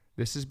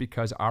 This is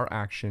because our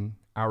action,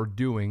 our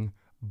doing,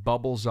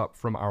 bubbles up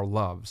from our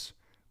loves,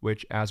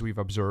 which, as we've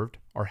observed,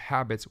 are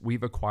habits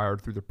we've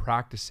acquired through the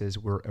practices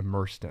we're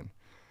immersed in.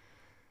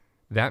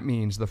 That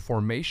means the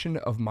formation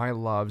of my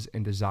loves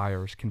and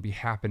desires can be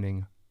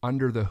happening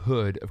under the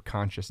hood of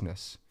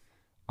consciousness.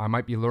 I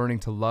might be learning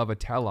to love a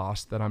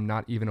telos that I'm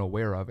not even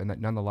aware of and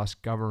that nonetheless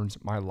governs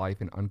my life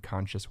in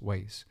unconscious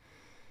ways.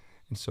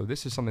 And so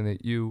this is something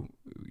that you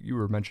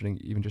were mentioning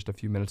even just a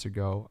few minutes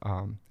ago,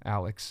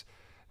 Alex,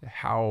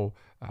 how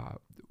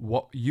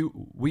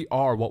we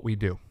are what we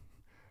do,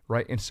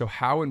 right? And so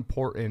how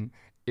important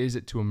is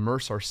it to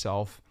immerse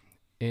ourselves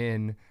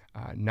in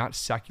not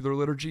secular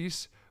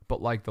liturgies,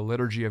 but like the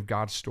liturgy of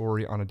God's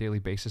story on a daily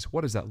basis?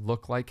 What does that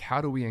look like?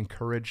 How do we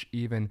encourage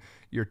even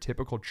your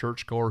typical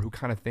churchgoer who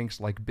kind of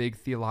thinks like big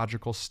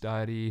theological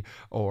study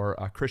or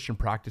Christian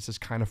practice is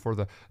kind of for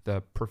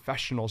the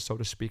professionals, so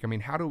to speak? I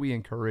mean, how do we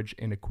encourage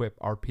and equip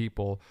our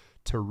people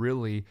to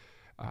really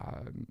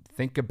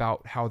think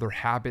about how their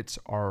habits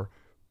are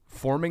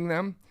forming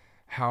them,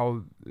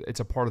 how it's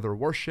a part of their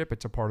worship,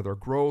 it's a part of their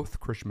growth,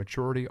 Christian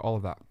maturity, all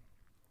of that?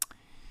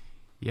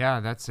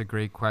 Yeah, that's a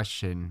great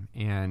question.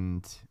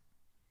 And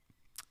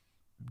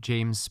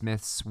James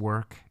Smith's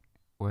work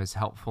was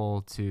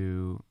helpful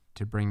to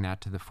bring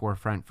that to the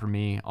forefront for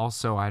me.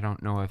 Also, I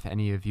don't know if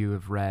any of you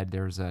have read,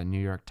 there's a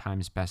New York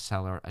Times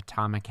bestseller,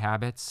 Atomic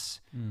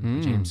Habits,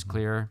 James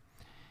Clear.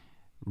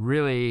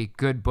 Really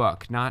good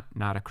book, not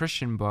a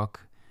Christian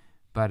book,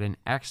 but an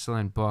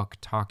excellent book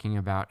talking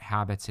about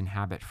habits and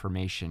habit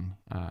formation.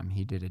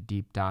 He did a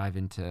deep dive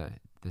into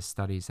the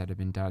studies that have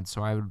been done.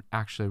 So I would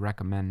actually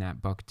recommend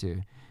that book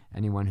to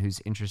anyone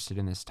who's interested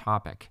in this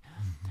topic.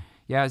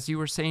 Yeah, as you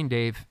were saying,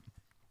 Dave,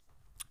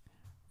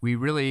 we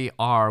really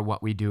are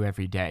what we do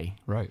every day.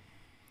 Right.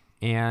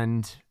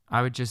 And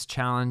I would just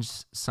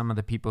challenge some of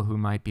the people who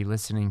might be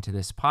listening to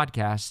this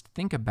podcast,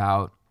 think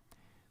about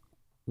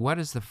what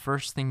is the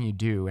first thing you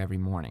do every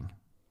morning?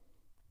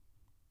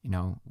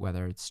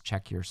 Whether it's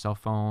check your cell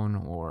phone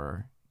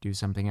or do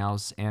something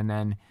else. And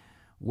then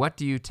what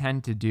do you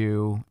tend to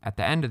do at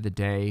the end of the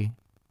day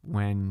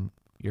when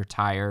you're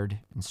tired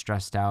and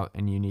stressed out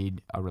and you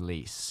need a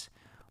release?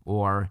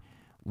 Or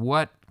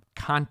what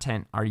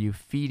content are you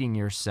feeding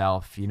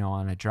yourself,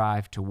 on a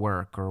drive to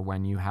work or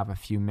when you have a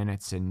few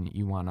minutes and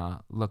you want to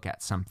look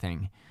at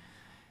something?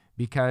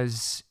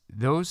 Because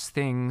those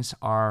things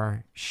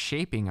are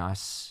shaping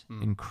us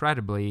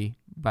incredibly,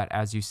 but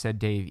as you said,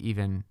 Dave,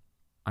 even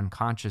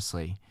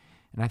unconsciously.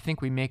 And I think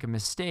we make a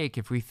mistake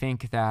if we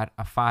think that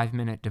a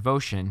 5-minute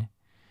devotion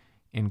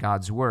in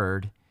God's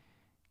Word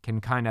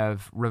can kind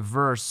of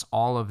reverse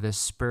all of this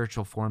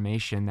spiritual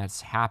formation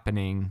that's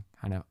happening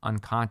kind of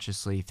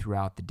unconsciously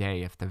throughout the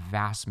day if the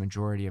vast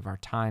majority of our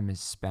time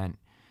is spent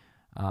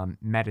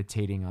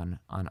meditating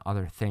on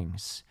other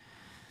things.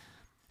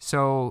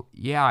 So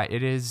yeah,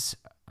 it is,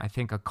 I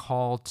think, a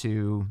call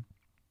to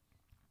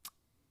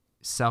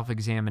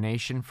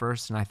self-examination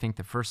first, and I think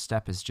the first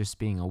step is just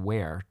being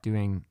aware,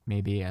 doing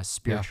maybe a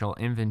spiritual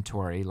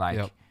inventory,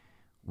 like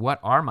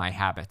what are my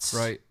habits?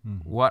 Right.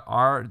 What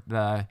are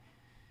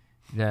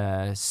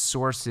the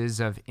sources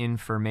of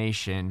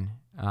information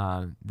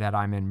that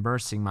I'm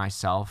immersing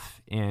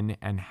myself in,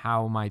 and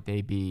how might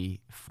they be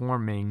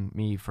forming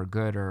me for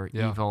good or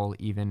evil,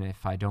 even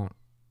if I don't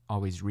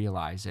always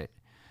realize it?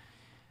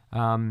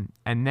 And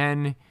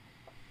then,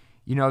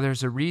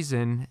 there's a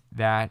reason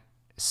that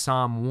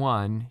Psalm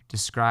 1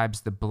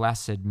 describes the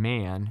blessed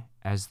man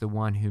as the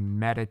one who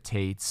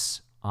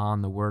meditates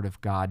on the word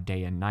of God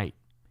day and night.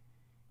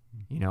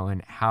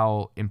 And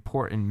how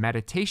important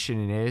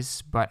meditation it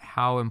is, but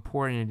how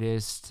important it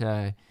is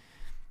to,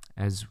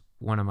 as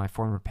one of my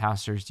former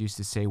pastors used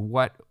to say,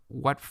 what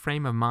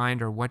frame of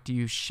mind, or what do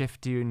you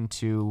shift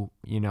into,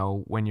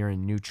 when you're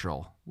in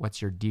neutral?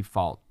 What's your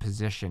default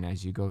position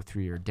as you go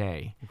through your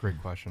day?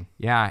 Great question.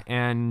 Yeah,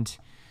 and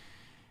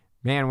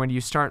man, when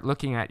you start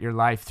looking at your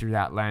life through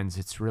that lens,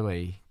 it's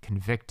really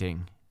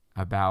convicting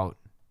about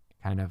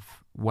kind of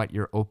what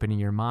you're opening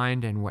your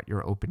mind and what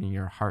you're opening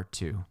your heart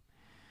to.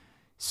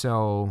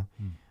 So,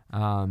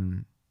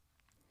 the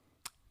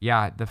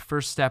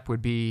first step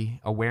would be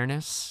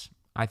awareness,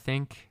 I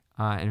think,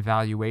 and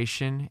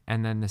evaluation.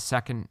 And then the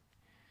second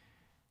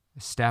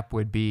step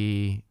would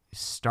be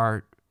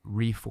start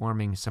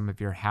reforming some of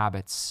your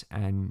habits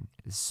and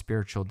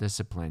spiritual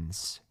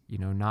disciplines,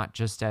 not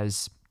just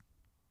as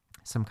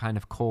some kind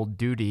of cold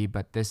duty,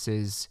 but this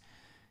is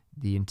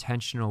the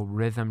intentional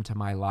rhythm to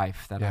my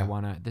life that I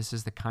want to, this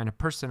is the kind of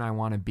person I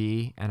want to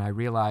be. And I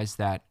realize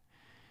that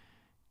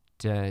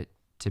to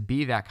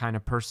be that kind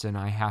of person,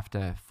 I have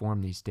to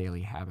form these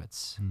daily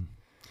habits.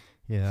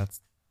 Yeah,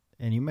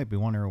 and you might be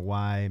wondering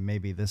why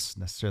maybe this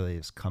necessarily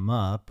has come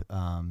up.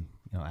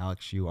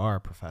 Alex, you are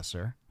a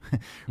professor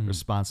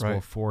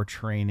responsible for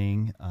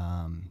training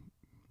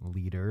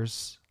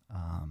leaders.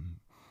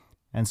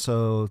 And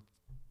so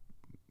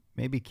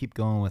maybe keep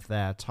going with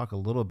that. Talk a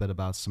little bit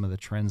about some of the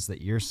trends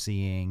that you're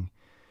seeing.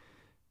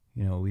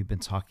 We've been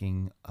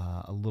talking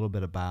a little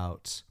bit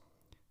about,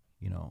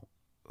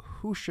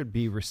 who should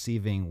be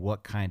receiving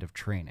what kind of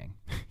training?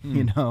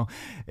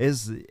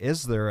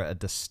 Is there a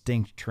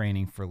distinct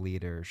training for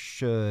leaders?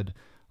 Should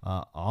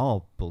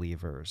all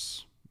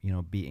believers,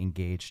 be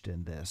engaged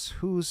in this?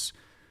 Whose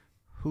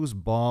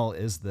ball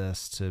is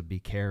this to be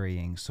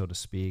carrying, so to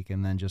speak?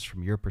 And then just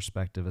from your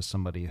perspective as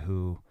somebody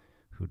who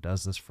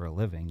does this for a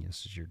living,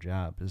 this is your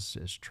job,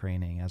 is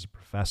training as a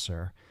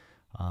professor.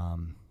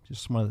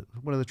 Just what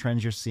are the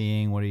trends you're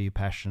seeing? What are you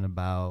passionate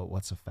about?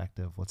 What's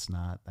effective? What's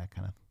not? That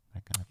kind of thing.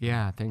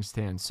 Yeah, thanks,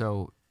 Dan.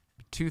 So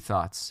 2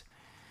 thoughts.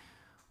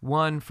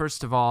 One,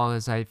 first of all,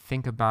 as I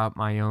think about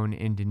my own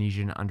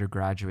Indonesian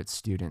undergraduate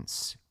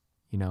students,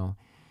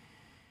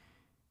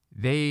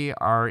 they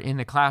are in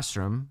the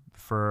classroom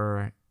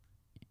for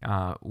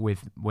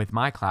with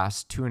my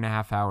class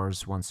 2.5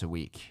 hours once a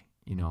week.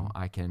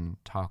 I can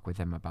talk with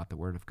them about the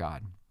Word of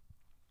God,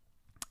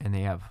 and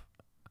they have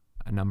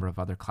a number of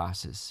other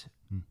classes.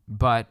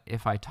 But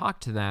if I talk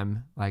to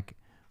them, like,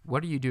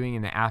 what are you doing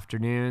in the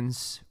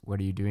afternoons? What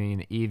are you doing in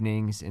the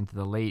evenings, into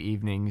the late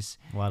evenings?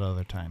 A lot of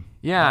other time.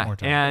 Yeah, more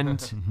time.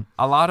 And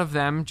a lot of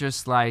them,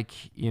 just like,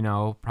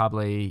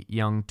 probably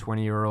young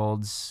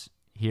 20-year-olds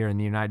here in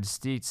the United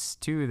States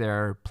too,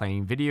 they're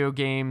playing video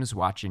games,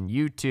 watching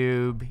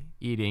YouTube,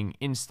 eating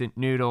instant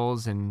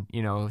noodles, and,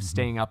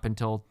 staying up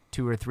until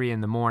 2 or 3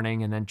 in the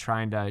morning, and then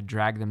trying to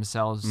drag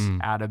themselves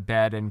out of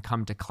bed and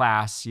come to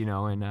class, in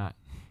a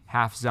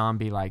half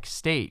zombie-like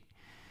state.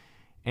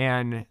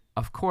 And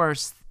of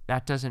course,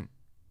 that doesn't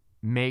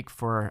make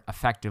for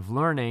effective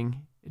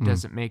learning. It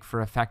doesn't make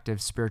for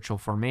effective spiritual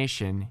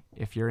formation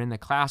if you're in the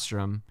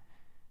classroom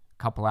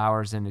a couple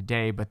hours in a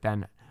day, but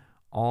then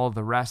all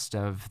the rest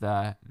of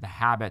the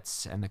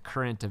habits and the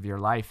current of your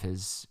life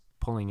is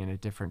pulling in a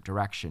different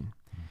direction.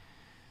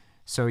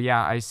 So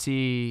yeah, I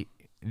see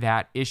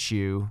that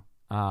issue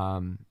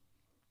in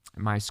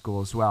my school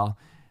as well.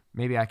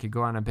 Maybe I could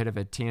go on a bit of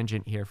a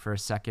tangent here for a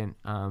second.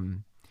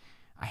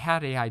 I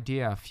had an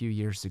idea a few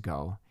years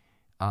ago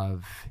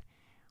of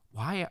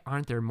why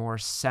aren't there more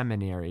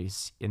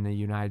seminaries in the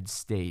United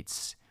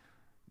States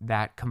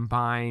that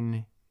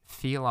combine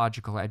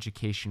theological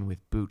education with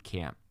boot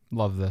camp?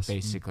 Love this.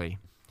 Basically.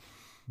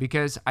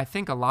 Because I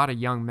think a lot of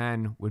young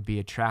men would be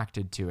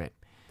attracted to it.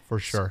 For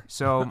sure.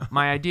 So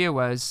my idea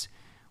was,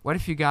 what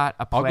if you got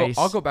a place...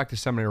 I'll go back to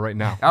seminary right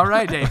now. All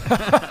right, Dave.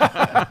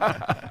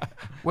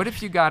 What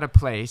if you got a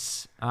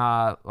place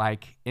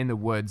like in the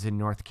woods in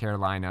North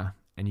Carolina,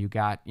 and you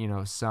got,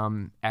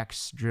 some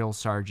ex-drill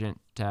sergeant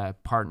to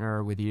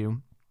partner with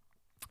you,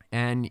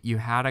 and you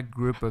had a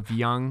group of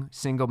young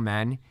single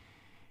men,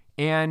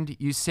 and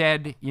you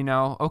said,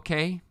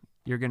 okay,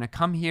 you're going to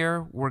come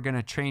here, we're going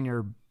to train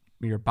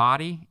your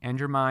body and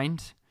your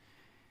mind.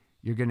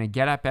 You're going to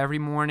get up every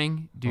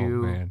morning,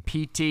 do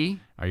PT.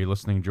 Are you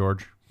listening,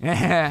 George?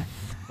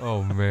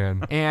 Oh,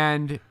 man.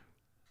 And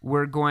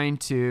we're going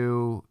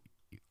to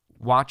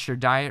watch your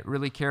diet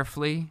really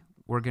carefully.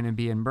 We're going to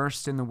be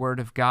immersed in the Word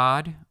of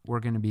God. We're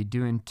going to be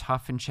doing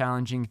tough and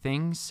challenging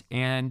things.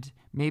 And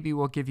maybe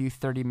we'll give you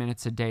 30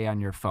 minutes a day on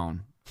your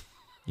phone,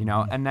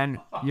 and then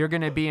you're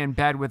going to be in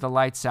bed with the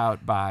lights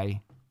out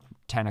by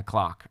 10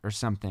 o'clock or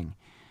something.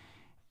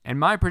 And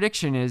my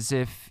prediction is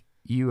if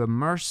you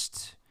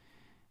immersed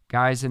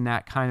guys in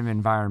that kind of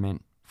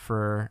environment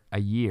for a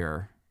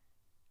year,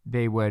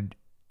 they would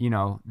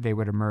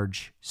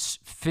emerge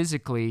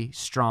physically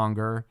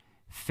stronger,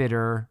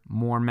 fitter,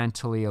 more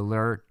mentally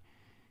alert,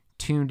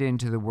 tuned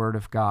into the Word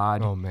of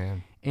God. Oh,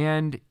 man.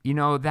 And,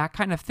 that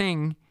kind of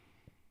thing,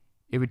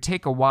 it would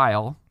take a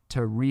while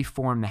to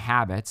reform the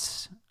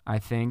habits, I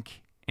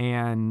think,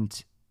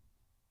 and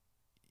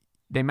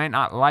they might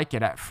not like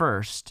it at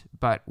first,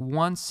 but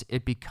once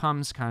it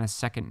becomes kind of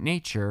second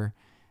nature,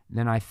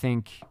 then I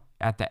think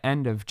at the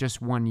end of just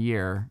 1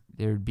 year,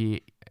 it'd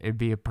be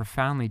a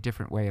profoundly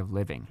different way of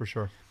living. For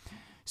sure.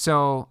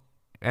 So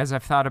as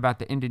I've thought about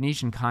the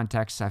Indonesian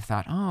context, I've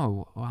thought,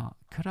 oh, well,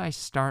 could I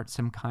start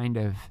some kind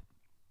of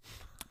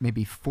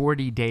maybe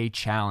 40-day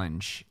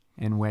challenge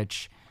in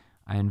which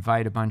I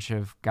invite a bunch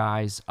of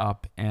guys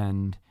up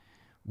and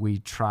we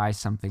try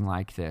something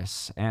like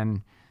this?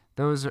 And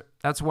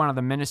that's one of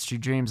the ministry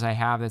dreams I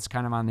have that's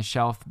kind of on the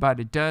shelf,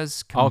 but it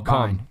does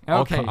combine.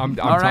 I'll Okay. come. I'm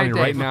All telling right, you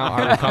right Dave. now,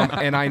 I will come.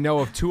 And I know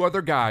of 2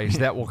 other guys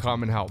that will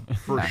come and help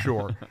for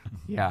sure.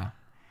 Yeah.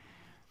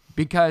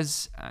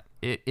 Because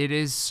it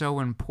is so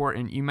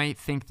important. You might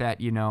think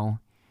that,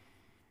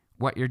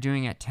 what you're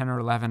doing at 10 or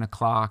 11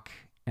 o'clock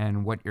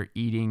and what you're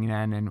eating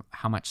then and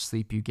how much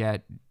sleep you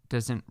get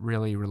doesn't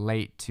really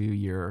relate to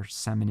your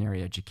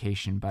seminary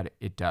education, but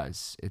it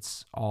does.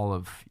 It's all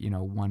of,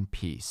 one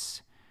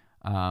piece.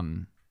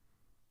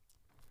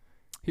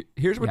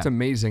 Here's what's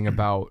amazing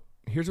about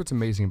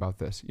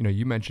this.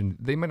 You mentioned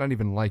they might not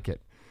even like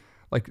it.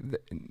 Like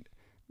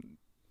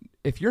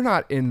if you're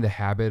not in the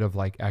habit of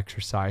like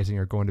exercising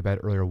or going to bed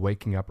early or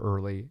waking up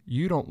early,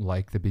 you don't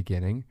like the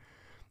beginning,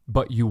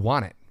 but you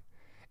want it.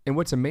 And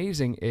what's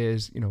amazing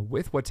is,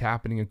 with what's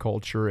happening in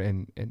culture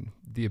and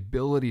the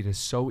ability to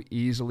so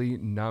easily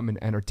numb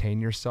and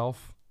entertain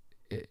yourself,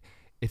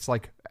 it's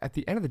like at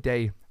the end of the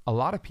day, a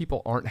lot of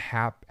people aren't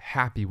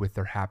happy with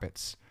their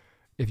habits.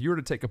 If you were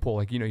to take a poll,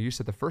 like, you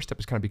said the first step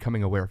is kind of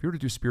becoming aware. If you were to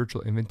do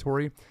spiritual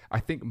inventory, I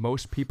think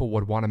most people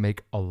would want to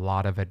make a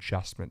lot of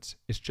adjustments.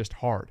 It's just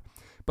hard.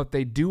 But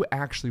they do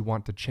actually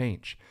want to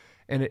change.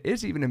 And it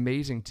is even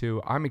amazing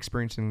too. I'm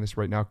experiencing this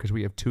right now because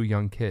we have 2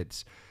 young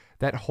kids.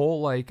 That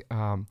whole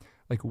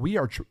we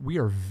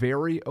are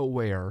very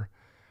aware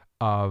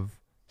of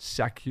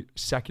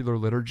secular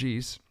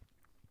liturgies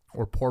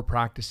or poor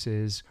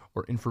practices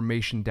or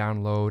information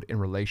download in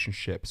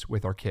relationships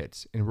with our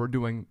kids. And we're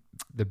doing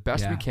the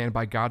best we can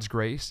by God's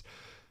grace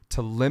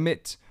to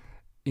limit,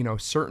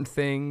 certain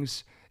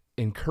things,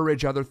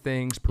 encourage other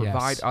things,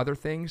 provide other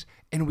things.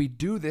 And we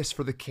do this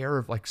for the care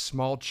of like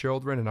small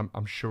children. And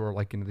I'm sure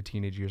like into the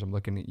teenage years, I'm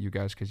looking at you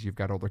guys because you've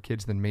got older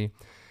kids than me.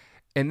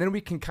 And then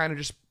we can kind of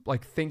just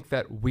like think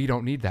that we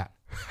don't need that.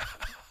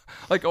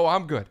 Like, oh,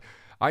 I'm good.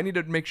 I need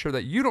to make sure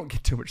that you don't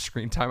get too much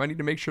screen time. I need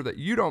to make sure that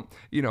you don't,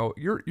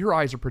 your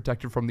eyes are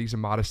protected from these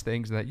immodest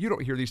things and that you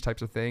don't hear these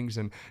types of things.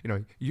 And,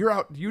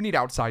 you need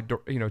outside,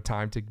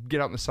 time to get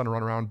out in the sun and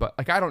run around. But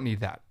like, I don't need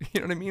that.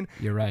 You know what I mean?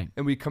 You're right.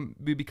 And we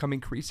become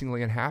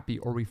increasingly unhappy,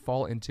 or we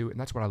fall into, and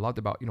that's what I loved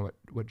about,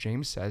 what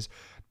James says.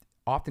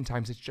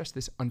 Oftentimes it's just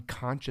this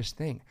unconscious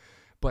thing,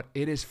 but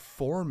it is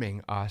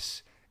forming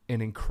us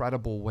in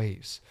incredible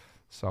ways.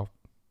 So,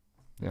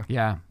 yeah.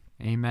 Yeah.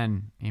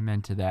 Amen.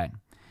 Amen to that.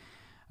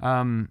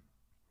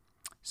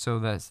 So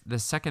the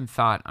second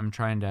thought, I'm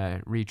trying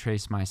to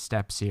retrace my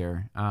steps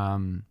here.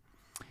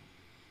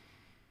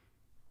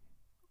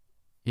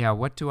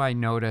 What do I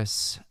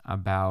notice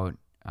about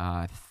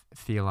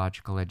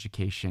theological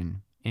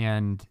education?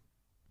 And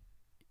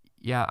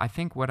I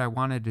think what I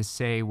wanted to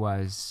say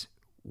was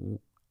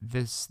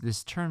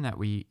this term that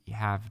we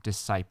have,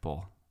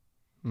 disciple,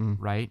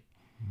 right?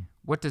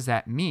 What does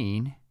that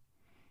mean?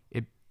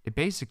 It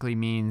basically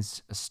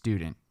means a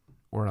student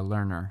or a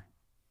learner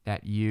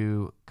that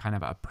you kind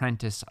of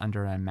apprentice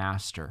under a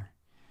master.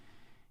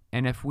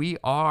 And if we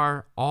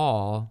are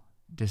all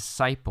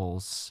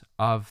disciples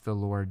of the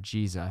Lord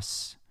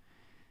Jesus,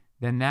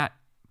 then that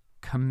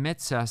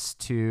commits us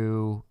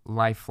to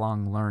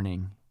lifelong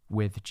learning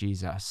with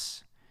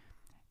Jesus.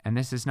 And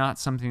this is not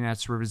something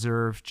that's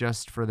reserved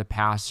just for the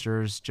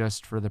pastors,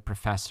 just for the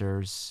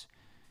professors,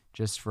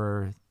 just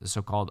for the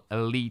so-called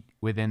elite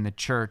within the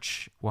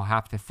church. We'll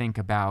have to think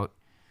about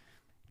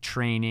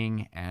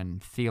training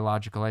and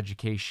theological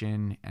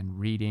education and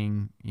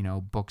reading,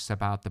 books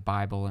about the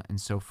Bible and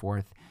so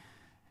forth.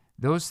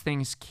 Those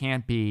things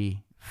can't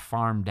be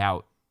farmed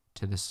out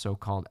to the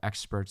so-called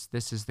experts.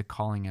 This is the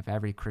calling of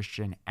every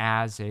Christian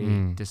as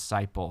a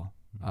disciple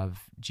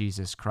of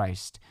Jesus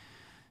Christ.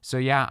 So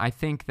I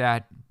think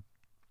that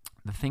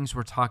the things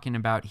we're talking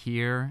about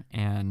here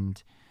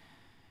and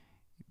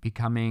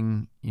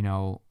becoming,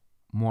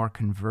 more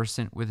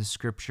conversant with the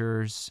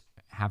scriptures,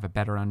 have a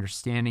better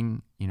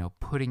understanding,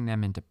 putting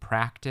them into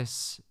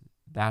practice,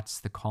 that's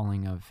the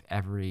calling of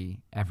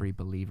every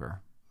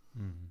believer.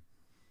 Mm-hmm.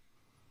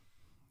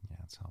 Yeah,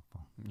 it's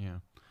helpful. Yeah.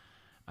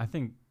 I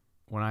think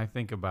when I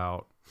think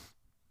about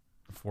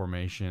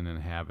formation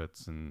and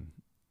habits and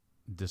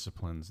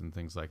disciplines and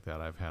things like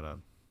that, I've had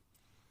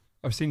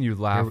I've seen you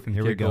laugh and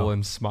here we giggle go.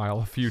 and smile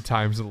a few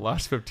times in the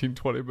last 15,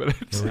 20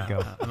 minutes. Here we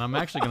go. And I'm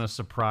actually going to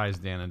surprise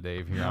Dan and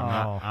Dave here.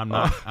 No. I'm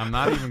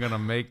not even going to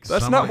make.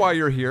 That's some not of why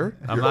you're here.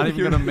 I'm not even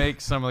going to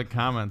make some of the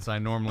comments I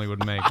normally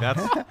would make.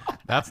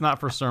 That's not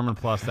for Sermon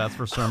Plus. That's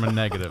for Sermon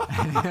Negative.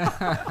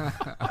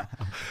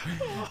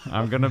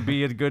 I'm going to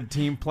be a good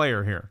team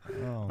player here.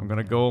 I'm going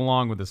to go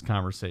along with this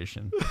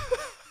conversation.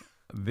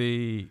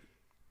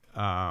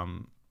 I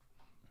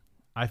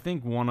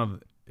think one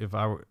of if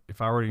I were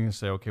going to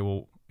say, okay,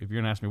 well, if you're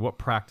going to ask me what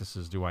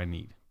practices do I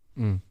need,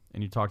 and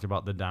you talked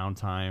about the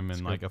downtime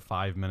and like a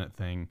 5-minute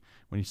thing.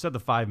 When you said the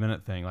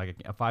 5-minute thing, like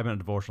a 5-minute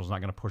devotional is not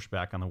going to push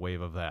back on the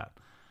wave of that.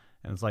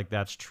 And it's like,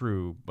 that's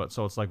true. But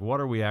so it's like, what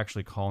are we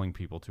actually calling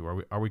people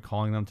to? Are we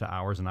calling them to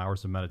hours and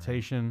hours of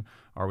meditation?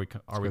 Are we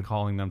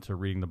calling them to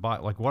reading the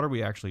Bible? Like, what are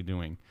we actually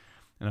doing?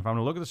 And if I'm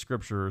going to look at the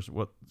scriptures,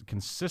 what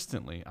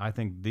consistently, I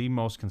think the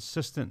most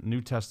consistent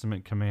New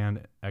Testament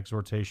command,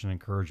 exhortation,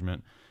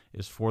 encouragement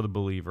is for the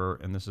believer,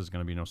 and this is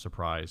going to be no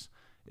surprise,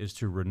 is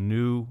to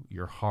renew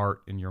your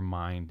heart and your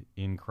mind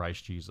in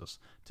Christ Jesus,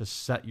 to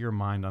set your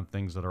mind on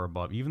things that are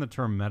above. Even the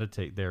term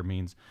meditate there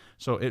means,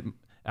 so it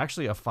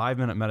actually a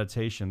 5-minute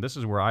meditation, this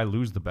is where I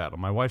lose the battle.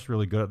 My wife's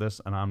really good at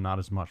this, and I'm not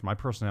as much. My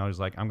personality is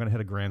like, I'm going to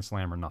hit a grand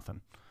slam or nothing.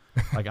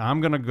 Like,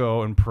 I'm going to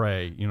go and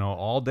pray,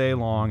 all day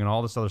long and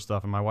all this other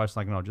stuff. And my wife's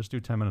like, no, just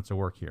do 10 minutes of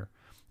work here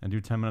and do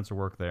 10 minutes of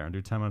work there and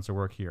do 10 minutes of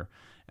work here.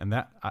 And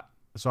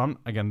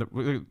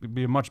it'd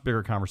be a much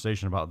bigger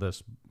conversation about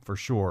this for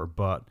sure.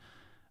 But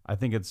I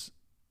think it's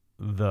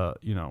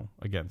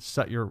again,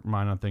 set your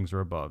mind on things that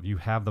are above. You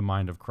have the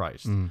mind of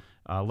Christ.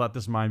 Let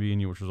this mind be in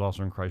you, which was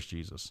also in Christ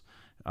Jesus.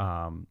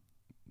 I'm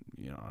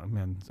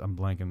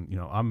blanking,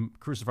 I'm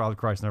crucified with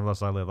Christ,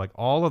 nevertheless I live. Like,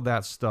 all of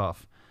that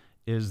stuff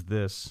is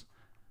this,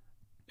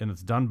 and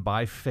it's done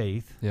by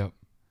faith. Yep.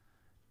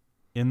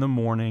 In the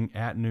morning,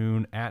 at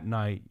noon, at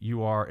night,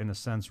 you are, in a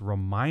sense,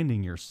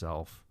 reminding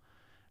yourself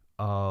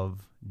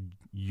of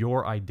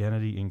your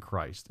identity in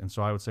Christ. And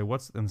so I would say,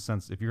 in a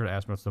sense, if you're going to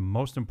ask me what's the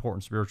most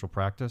important spiritual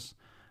practice,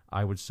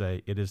 I would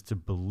say it is to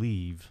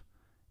believe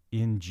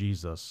in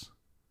Jesus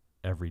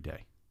every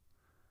day.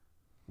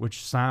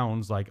 Which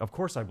sounds like, of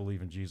course I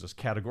believe in Jesus,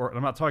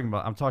 categorically.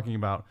 I'm talking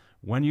about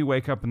when you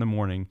wake up in the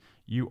morning,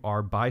 you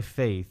are by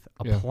faith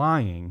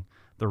applying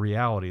the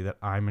reality that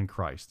I'm in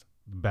Christ.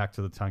 Back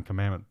to the 10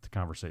 Commandment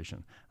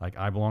conversation. Like,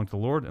 I belong to the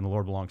Lord and the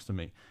Lord belongs to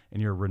me.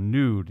 And you're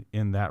renewed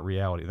in that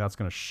reality. That's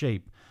going to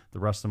shape the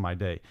rest of my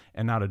day.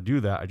 And now to do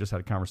that, I just had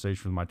a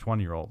conversation with my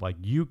 20-year-old. Like,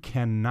 you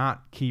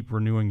cannot keep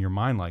renewing your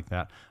mind like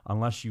that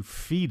unless you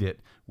feed it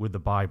with the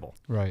Bible.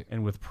 Right.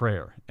 And with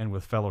prayer and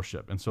with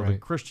fellowship. And so the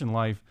Christian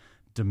life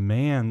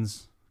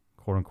demands,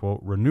 quote unquote,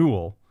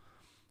 renewal.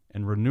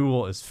 And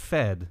renewal is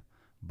fed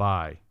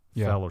by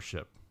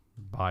fellowship,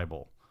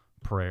 Bible,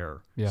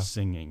 prayer,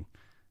 singing,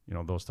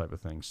 those type of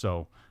things.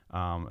 So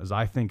as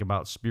I think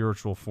about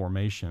spiritual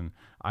formation,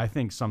 I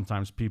think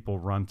sometimes people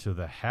run to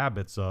the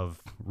habits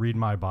of read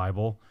my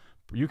Bible.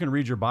 You can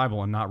read your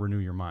Bible and not renew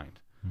your mind.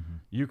 Mm-hmm.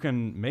 You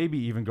can maybe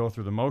even go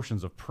through the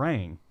motions of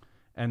praying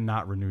and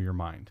not renew your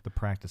mind. The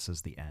practice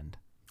is the end.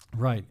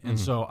 Right. And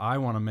so I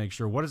want to make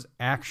sure what is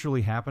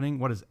actually happening.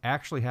 What has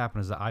actually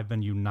happened is that I've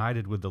been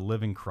united with the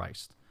living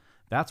Christ.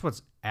 That's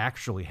what's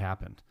actually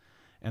happened.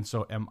 And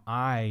so am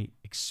I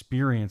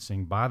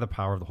experiencing, by the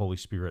power of the Holy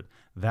Spirit,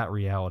 that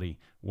reality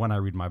when I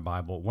read my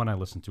Bible, when I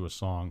listen to a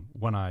song,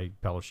 when I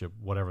fellowship,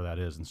 whatever that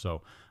is. And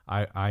so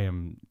I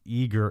am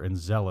eager and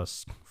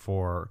zealous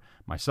for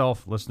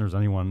myself, listeners,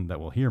 anyone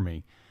that will hear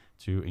me,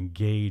 to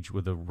engage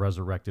with the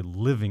resurrected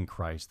living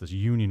Christ, this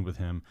union with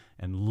him,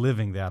 and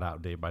living that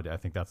out day by day. I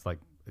think that's, like,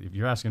 if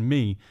you're asking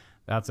me,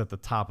 that's at the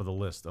top of the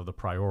list of the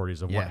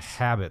priorities of what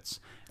habits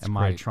am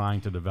I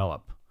trying to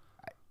develop.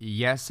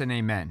 Yes and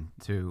amen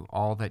to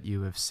all that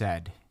you have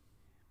said.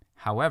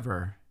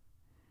 However,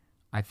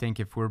 I think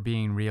if we're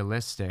being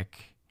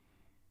realistic,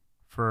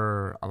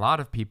 for a lot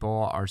of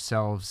people,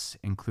 ourselves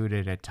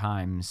included at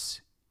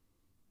times,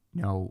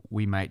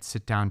 we might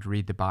sit down to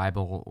read the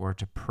Bible or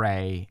to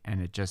pray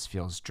and it just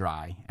feels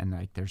dry and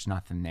like there's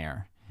nothing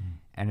there.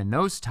 And in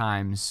those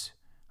times,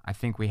 I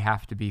think we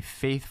have to be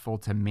faithful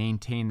to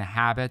maintain the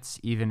habits,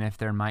 even if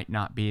there might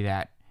not be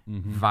that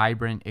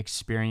vibrant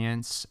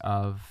experience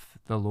of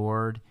the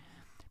Lord,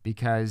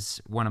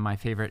 because one of my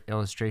favorite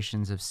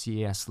illustrations of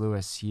C.S.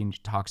 Lewis, he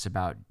talks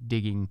about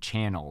digging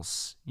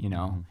channels,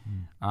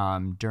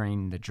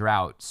 during the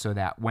drought, so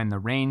that when the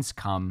rains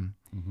come,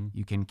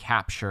 you can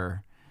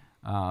capture,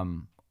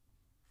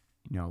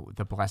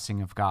 the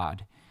blessing of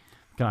God.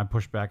 Can I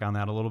push back on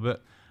that a little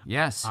bit?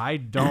 Yes. I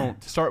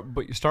don't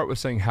But you start with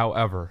saying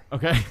however.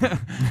 Okay.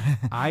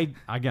 I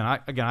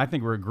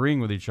think we're agreeing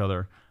with each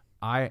other.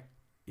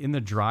 In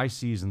the dry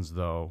seasons,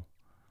 though,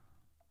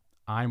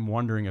 I'm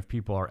wondering if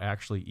people are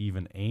actually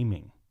even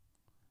aiming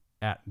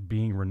at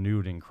being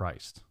renewed in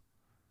Christ,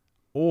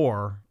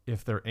 or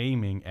if they're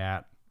aiming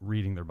at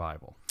reading their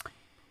Bible.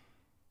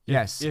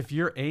 Yes. If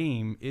your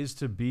aim is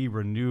to be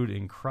renewed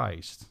in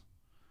Christ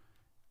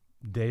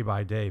day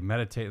by day,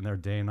 meditate in their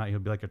day and night, you'll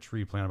be like a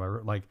tree planted by,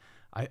 like,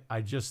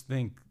 I just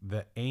think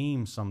the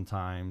aim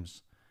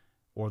sometimes,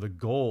 or the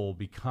goal,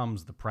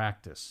 becomes the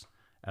practice,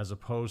 as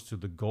opposed to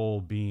the goal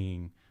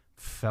being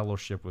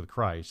fellowship with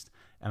Christ.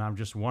 And I'm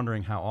just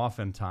wondering how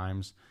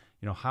oftentimes,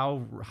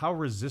 how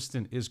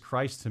resistant is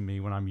Christ to me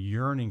when I'm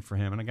yearning for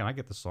him? And again, I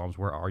get the Psalms,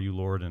 where are you,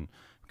 Lord? And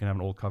we can have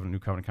an old covenant, new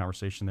covenant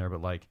conversation there,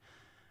 but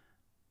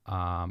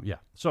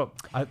So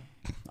I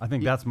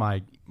think that's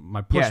my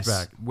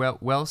pushback. Yes,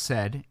 well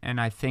said.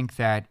 And I think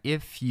that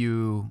if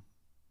you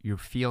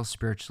feel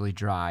spiritually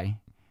dry,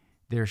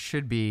 there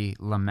should be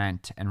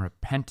lament and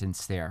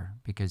repentance there,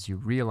 because you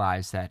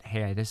realize that,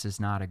 hey, this is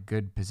not a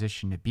good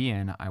position to be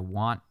in. I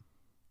want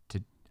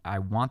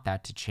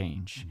that to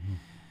change. Mm-hmm.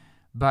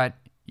 But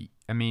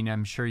I mean,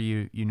 I'm sure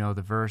you know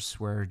the verse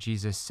where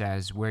Jesus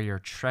says, where your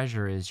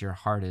treasure is, your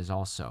heart is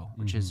also,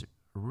 which is a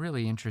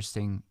really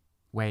interesting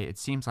way. It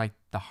seems like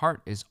the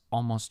heart is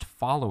almost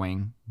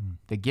following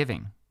the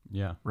giving.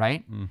 Yeah.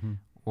 Right? Mm-hmm.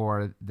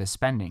 Or the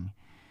spending.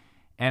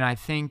 And I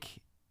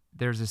think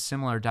there's a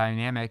similar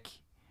dynamic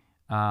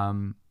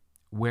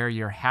where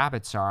your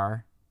habits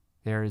are,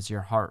 there is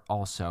your heart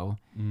also.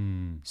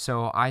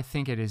 So I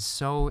think it is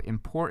so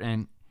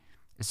important,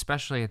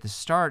 especially at the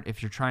start,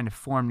 if you're trying to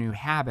form new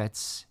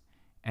habits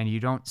and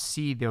you don't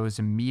see those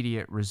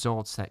immediate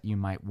results that you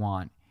might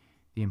want.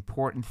 The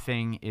important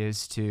thing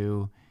is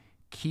to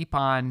keep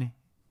on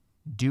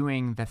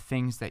doing the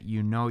things that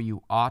you know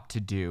you ought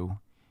to do.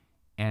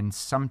 And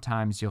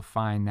sometimes you'll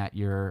find that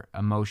your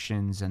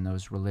emotions and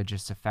those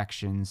religious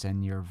affections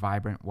and your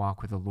vibrant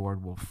walk with the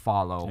Lord will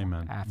follow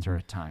after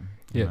a time.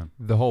 Yeah, Amen.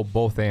 The whole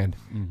both and.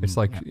 It's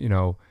like,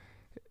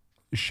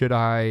 should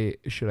I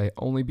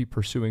only be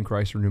pursuing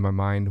Christ, renew my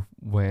mind,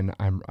 when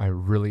I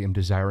really am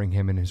desiring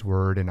him and his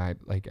word, and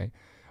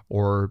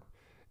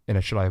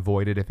should I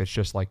avoid it if it's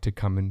just like to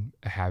come in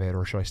a habit,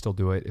 or should I still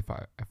do it if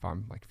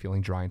I'm like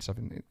feeling dry and stuff?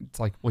 And it's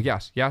like, well,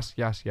 yes. I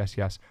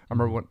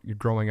remember when you're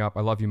growing up,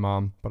 I love you,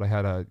 Mom, but I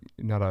had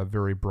not a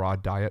very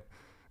broad diet.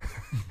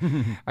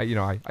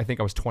 I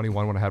think I was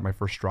 21 when I had my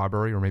first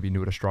strawberry, or maybe knew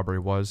what a strawberry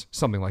was,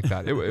 something like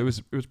that. It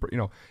was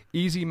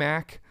Easy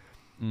Mac,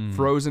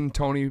 frozen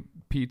Tony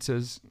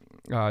pizzas.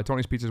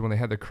 Tony's pizzas, when they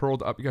had the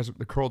curled up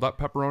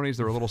pepperonis,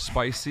 they were a little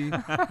spicy. You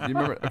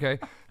remember? Okay,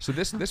 so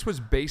this was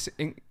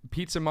basic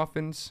pizza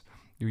muffins.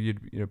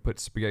 You'd put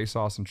spaghetti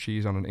sauce and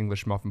cheese on an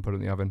English muffin, put it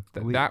in the oven.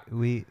 We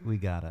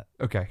got it.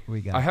 Okay,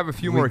 we got. I have a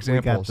few more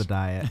examples. We got the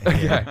diet.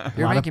 Okay,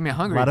 you're making me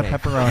hungry. A lot of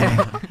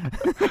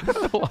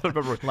pepperoni. A lot of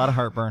pepperoni. A lot of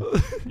heartburn.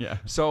 Yeah.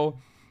 So,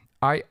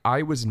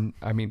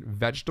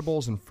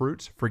 vegetables and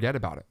fruits, forget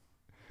about it.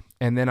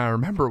 And then I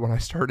remember when I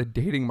started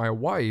dating my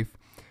wife,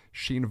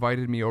 she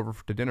invited me over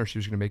to dinner. She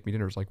was going to make me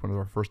dinner. It was like one of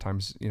our first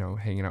times,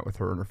 hanging out with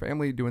her and her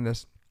family doing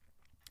this.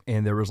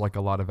 And there was like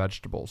a lot of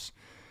vegetables.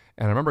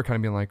 And I remember kind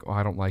of being like, oh,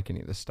 I don't like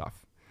any of this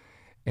stuff.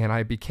 And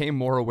I became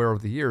more aware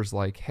over the years,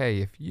 like,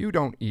 hey, if you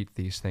don't eat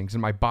these things,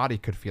 and my body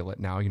could feel it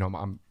now,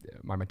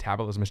 my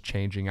metabolism is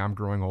changing. I'm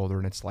growing older,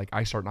 and it's like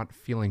I start not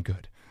feeling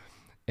good.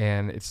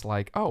 And it's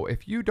like, oh,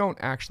 if you don't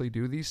actually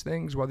do these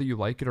things, whether you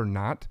like it or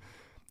not,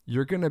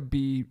 you're going to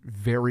be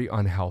very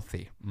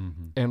unhealthy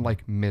and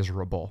like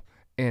miserable.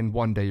 And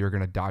one day you're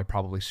going to die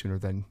probably sooner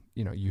than,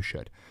 you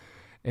should.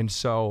 And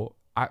so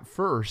at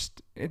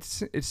first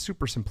it's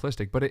super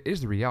simplistic, but it is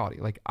the reality.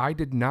 Like, I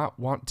did not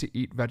want to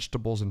eat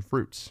vegetables and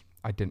fruits.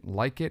 I didn't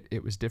like it.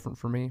 It was different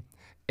for me.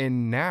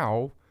 And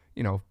now,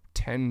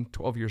 10,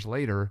 12 years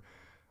later,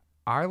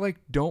 I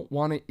don't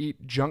want to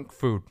eat junk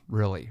food,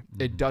 really.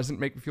 It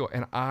doesn't make me feel,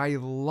 and I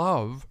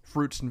love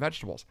fruits and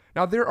vegetables.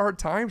 Now, there are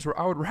times where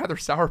I would rather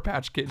Sour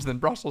Patch Kids than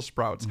Brussels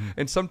sprouts.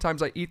 And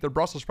sometimes I eat the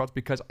Brussels sprouts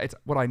because it's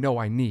what I know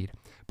I need.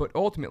 But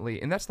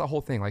ultimately, and that's the whole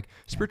thing, like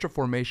spiritual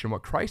formation,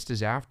 what Christ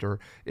is after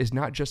is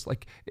not just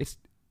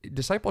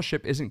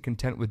discipleship isn't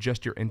content with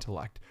just your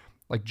intellect.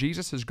 Like,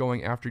 Jesus is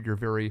going after your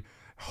very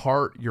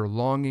heart, your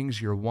longings,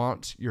 your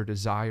wants, your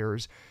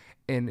desires.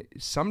 And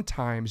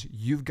sometimes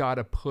you've got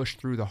to push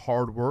through the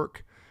hard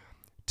work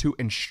to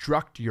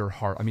instruct your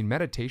heart. I mean,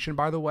 meditation,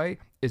 by the way,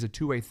 is a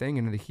two-way thing.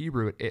 And in the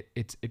Hebrew,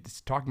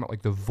 it's talking about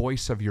like the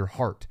voice of your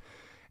heart.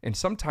 And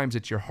sometimes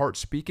it's your heart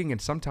speaking, and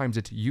sometimes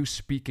it's you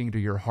speaking to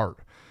your heart.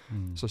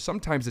 So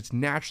sometimes it's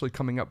naturally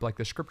coming up, like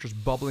the scripture's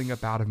bubbling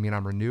up out of me and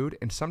I'm renewed.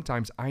 And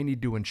sometimes I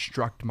need to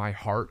instruct my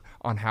heart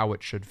on how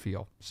it should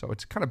feel. So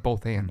it's kind of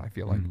both and, I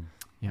feel like.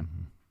 Yeah.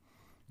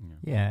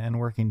 Yeah, and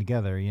working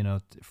together,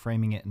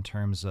 framing it in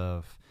terms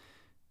of,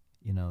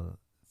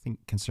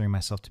 considering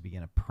myself to be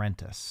an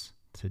apprentice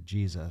to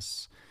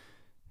Jesus.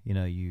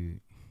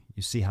 You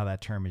see how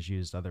that term is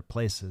used other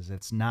places.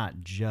 It's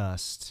not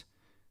just,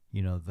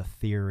 the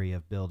theory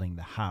of building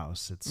the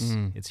house.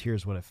 It's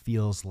here's what it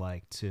feels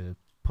like to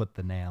put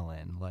the nail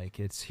in. Like,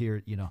 it's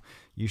here,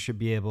 you should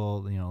be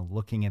able,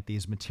 looking at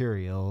these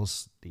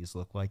materials, these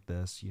look like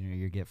this,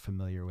 you get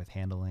familiar with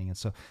handling. And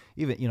so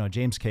even,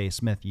 James K.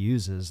 Smith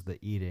uses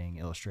the eating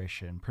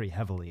illustration pretty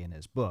heavily in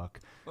his book.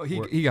 Well,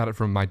 he got it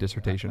from my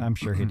dissertation. I'm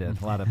sure he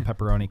did. A lot of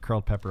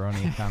curled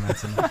pepperoni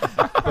comments.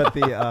 But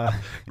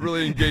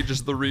really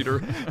engages the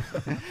reader.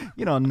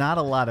 Not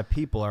a lot of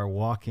people are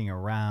walking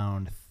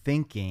around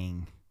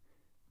thinking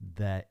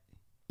that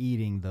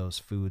eating those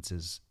foods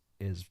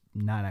is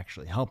not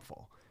actually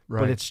helpful.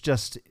 Right. But it's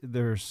just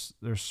there's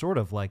sort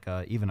of like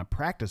even a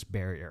practice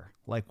barrier.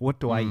 Like, what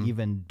do I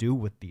even do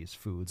with these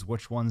foods?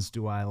 Which ones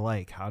do I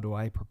like? How do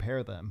I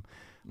prepare them?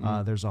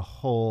 There's a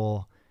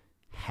whole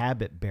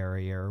habit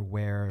barrier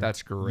where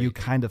That's great. you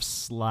kind of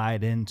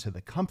slide into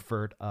the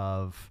comfort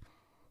of,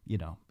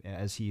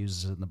 as he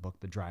uses in the book,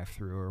 the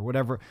drive-through or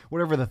whatever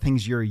the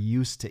things you're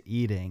used to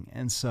eating.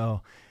 And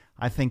so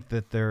I think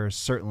that there's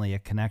certainly a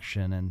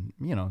connection, and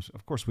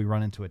of course we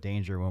run into a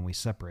danger when we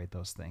separate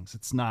those things.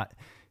 It's not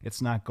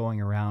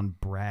going around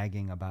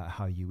bragging about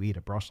how you eat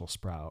a Brussels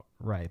sprout,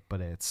 right?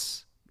 But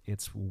it's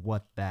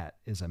what that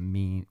is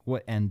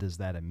what end is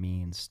that a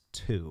means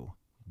to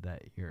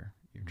that you're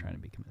trying to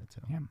be committed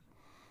to. Yeah.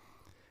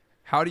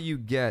 How do you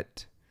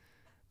get,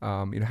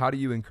 how do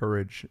you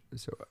encourage?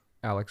 So,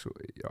 Alex,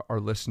 our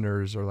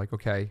listeners are like,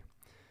 okay,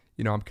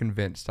 I'm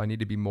convinced I need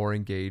to be more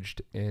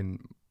engaged in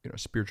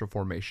spiritual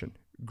formation,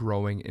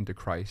 growing into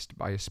Christ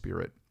by His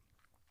Spirit.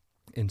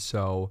 And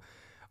so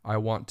I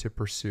want to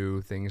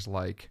pursue things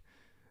like,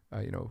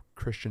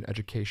 Christian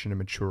education and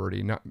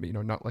maturity, not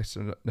like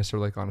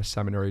necessarily like on a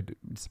seminary.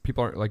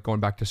 People aren't like going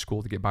back to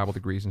school to get Bible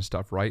degrees and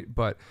stuff, right?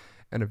 But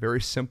in a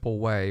very simple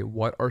way,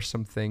 what are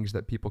some things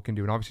that people can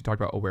do? And obviously talk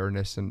about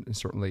awareness and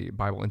certainly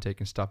Bible intake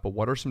and stuff, but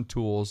what are some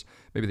tools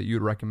maybe that you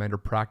would recommend or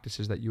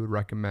practices that you would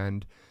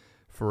recommend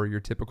for your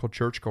typical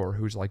churchgoer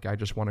who's like, I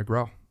just want to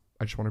grow.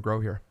 I just want to grow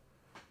here.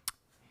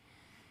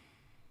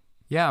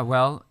 Yeah,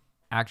 well,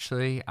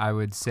 actually, I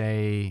would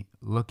say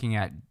looking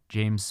at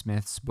James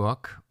Smith's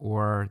book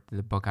or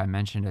the book I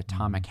mentioned,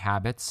 Atomic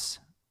Habits,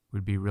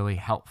 would be really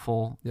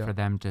helpful for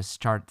them to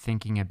start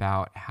thinking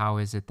about how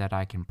is it that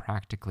I can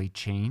practically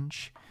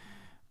change.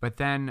 But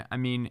then,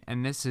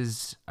 and this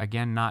is,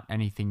 again, not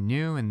anything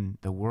new, and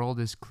the world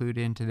is clued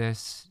into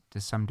this to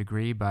some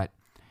degree, but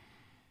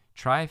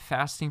try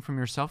fasting from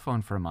your cell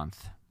phone for a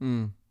month.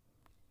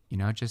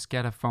 Just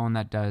get a phone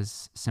that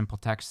does simple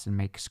text and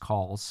makes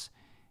calls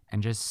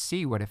and just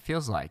see what it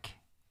feels like.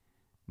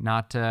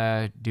 Not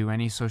to do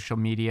any social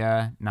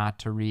media, not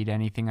to read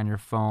anything on your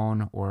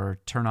phone or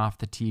turn off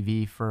the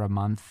TV for a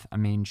month.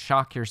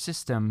 Shock your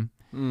system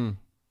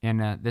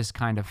in this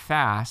kind of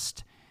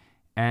fast.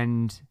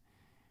 And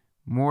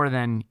more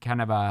than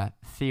kind of a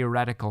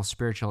theoretical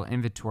spiritual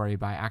inventory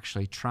by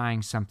actually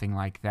trying something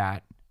like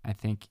that, I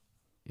think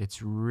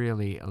it's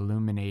really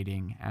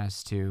illuminating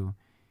as to,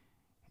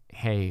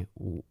 hey,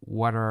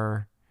 what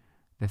are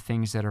the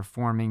things that are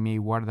forming me?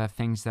 What are the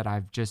things that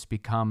I've just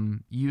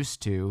become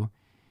used to?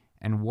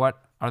 And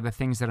what are the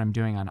things that I'm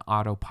doing on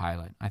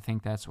autopilot? I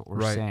think that's what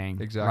we're saying.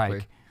 Exactly.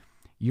 Like,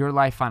 your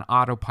life on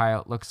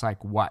autopilot looks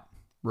like what?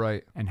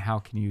 Right. And how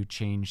can you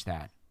change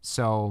that?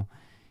 So,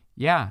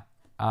 yeah,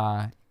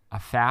 a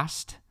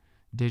fast,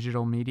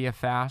 digital media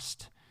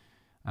fast,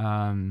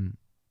 could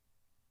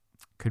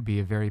be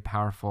a very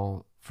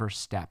powerful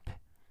first step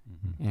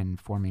in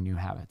forming new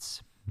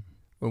habits.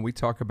 When we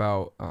talk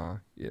about,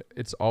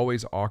 it's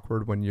always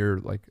awkward when you're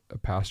like a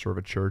pastor of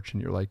a church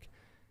and you're like,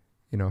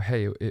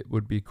 hey, it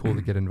would be cool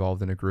to get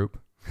involved in a group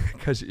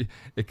because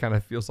it kind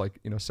of feels like,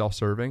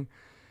 self-serving.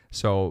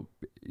 So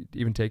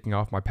even taking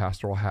off my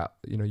pastoral hat,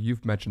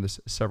 you've mentioned this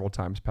several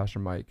times, Pastor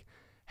Mike,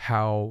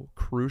 how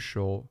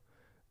crucial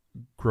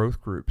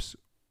growth groups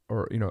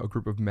or, a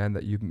group of men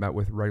that you've met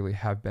with regularly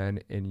have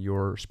been in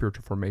your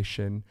spiritual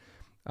formation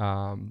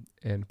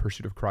and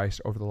pursuit of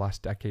Christ over the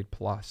last decade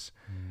plus.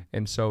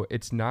 And so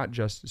it's not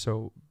just,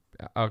 so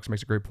Alex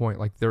makes a great point.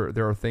 Like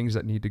there are things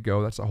that need to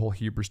go. That's a whole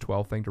Hebrews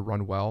 12 thing to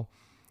run well,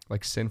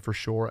 like sin for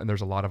sure. And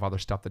there's a lot of other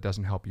stuff that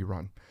doesn't help you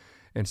run.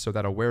 And so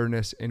that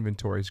awareness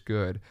inventory is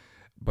good,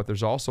 but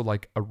there's also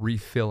like a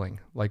refilling,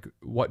 like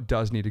what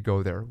does need to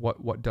go there?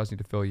 What does need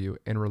to fill you?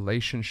 And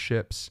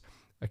relationships,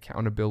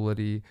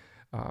 accountability,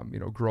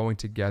 growing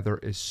together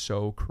is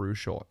so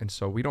crucial. And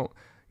so we don't,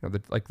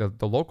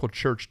 the local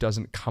church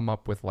doesn't come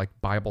up with like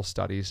Bible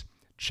studies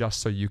just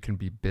so you can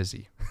be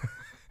busy.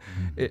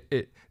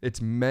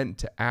 It's meant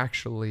to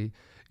actually,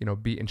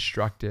 be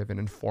instructive and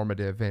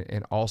informative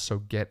and also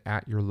get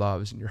at your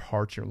loves and your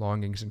hearts, your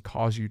longings, and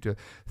cause you to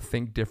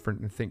think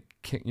different and think,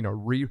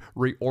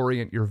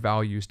 reorient your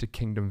values to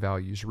kingdom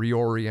values,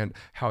 reorient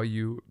how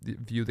you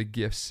view the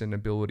gifts and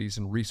abilities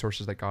and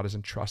resources that God has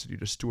entrusted you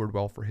to steward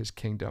well for His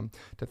kingdom,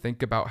 to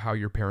think about how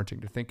you're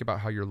parenting, to think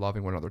about how you're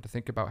loving one another, to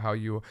think about how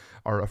you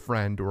are a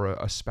friend or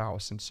a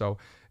spouse. And so,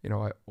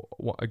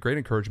 a great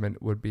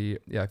encouragement would be,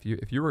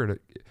 if you were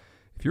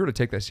to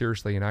take that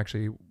seriously and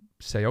actually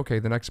say, okay,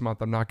 the next month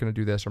I'm not going to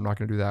do this, or I'm not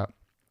going to do that.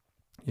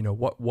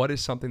 What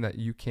is something that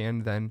you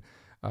can then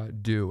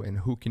do, and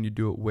who can you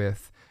do it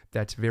with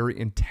that's very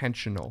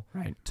intentional,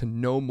 right, to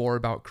know more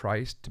about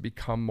Christ, to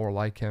become more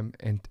like Him,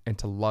 and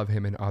to love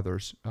Him and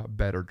others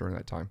better during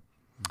that time.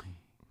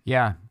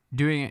 Yeah,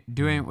 doing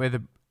it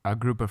with a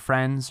group of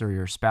friends or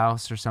your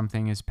spouse or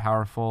something is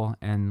powerful.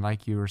 And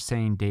like you were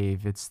saying,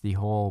 Dave, it's the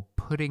whole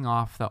putting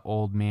off the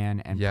old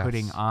man and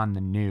putting on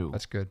the new.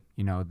 That's good.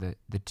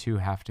 The two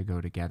have to go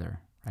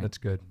together. Right? That's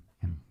good.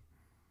 Yeah.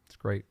 It's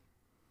great.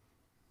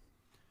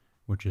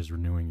 which is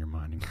renewing your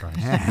mind in Christ.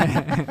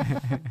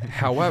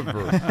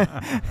 However,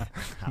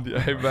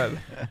 yeah, amen.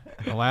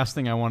 The last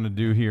thing I want to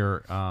do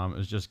here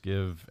is just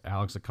give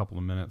Alex a couple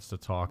of minutes to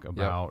talk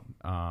about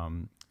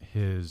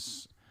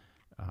his,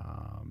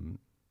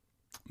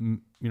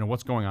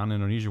 what's going on in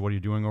Indonesia. What are you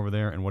doing over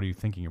there, and what are you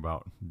thinking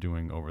about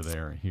doing over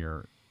there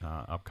here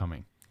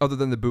upcoming? Other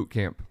than the boot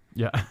camp.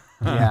 Yeah.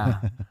 Yeah.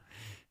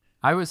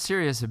 I was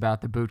serious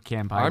about the boot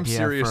camp idea. I'm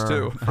serious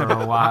too. For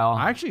a while.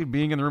 Actually,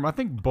 being in the room, I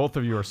think both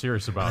of you are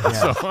serious about it.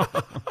 Yeah. So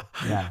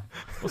yeah.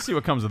 We'll see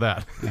what comes of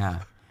that.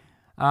 Yeah.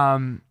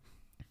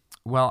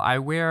 Well, I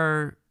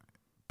wear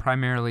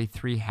primarily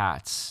 3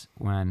 hats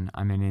when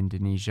I'm in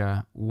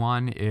Indonesia.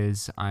 One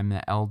is I'm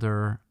the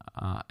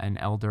an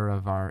elder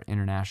of our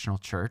international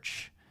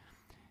church.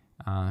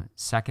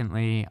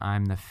 Secondly,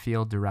 I'm the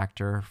field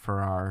director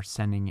for our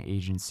sending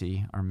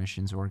agency, our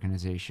missions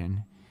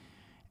organization.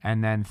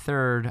 And then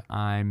third,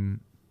 I'm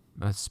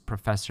a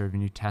professor of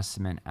New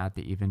Testament at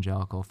the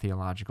Evangelical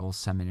Theological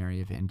Seminary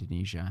of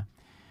Indonesia.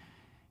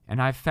 And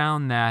I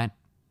found that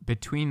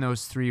between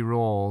those 3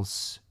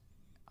 roles,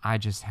 I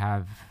just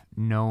have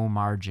no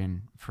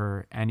margin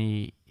for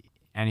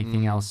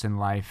anything else in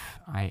life.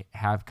 I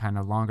have kind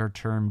of longer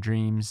term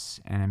dreams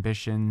and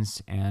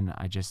ambitions, and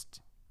I just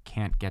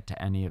can't get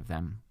to any of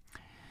them.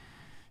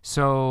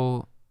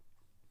 So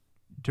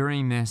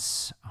during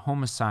this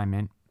home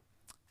assignment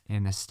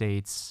in the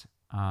States,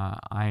 I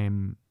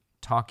am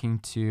talking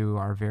to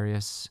our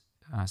various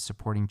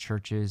supporting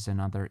churches and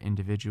other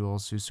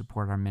individuals who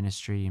support our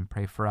ministry and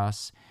pray for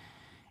us,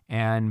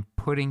 and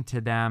putting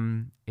to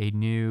them a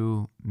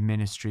new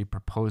ministry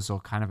proposal,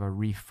 kind of a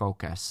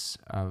refocus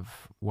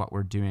of what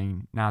we're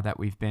doing now that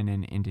we've been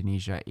in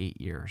Indonesia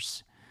 8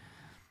 years.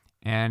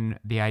 And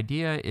the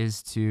idea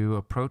is to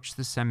approach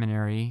the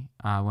seminary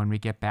when we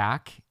get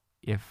back,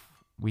 if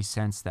we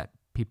sense that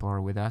people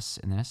are with us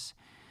in this,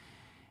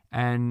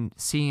 and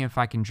seeing if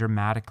I can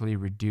dramatically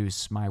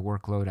reduce my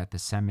workload at the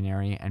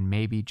seminary and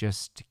maybe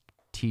just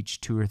teach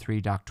 2 or 3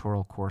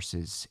 doctoral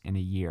courses in a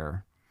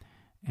year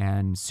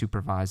and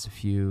supervise a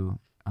few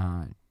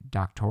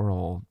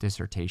doctoral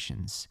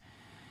dissertations.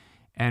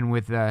 And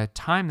with the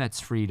time that's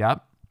freed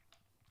up,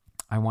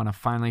 I want to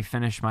finally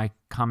finish my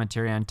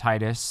commentary on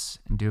Titus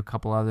and do a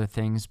couple other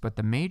things. But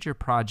the major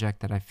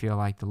project that I feel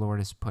like the Lord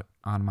has put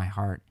on my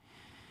heart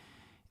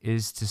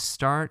is to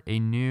start a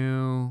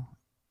new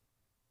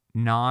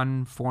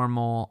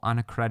non-formal,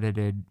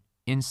 unaccredited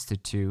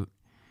institute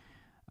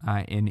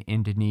in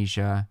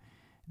Indonesia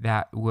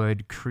that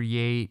would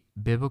create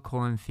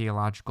biblical and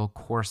theological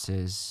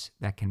courses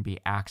that can be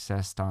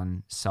accessed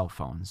on cell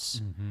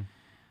phones. Mm-hmm.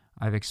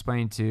 I've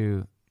explained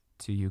to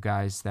you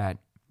guys that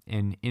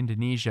in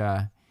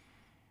Indonesia,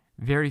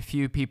 very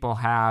few people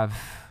have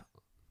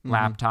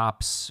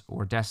laptops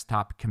or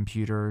desktop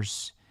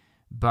computers,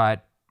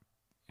 but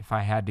if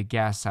I had to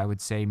guess, I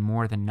would say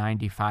more than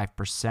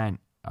 95%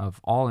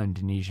 of all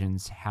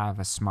Indonesians have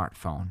a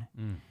smartphone.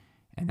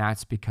 And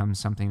that's become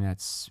something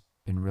that's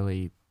been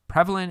really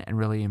prevalent and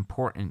really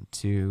important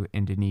to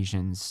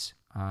Indonesians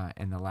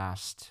in the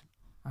last,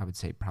 I would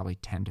say, probably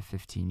 10 to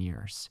 15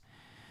 years.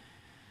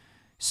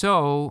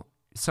 So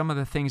some of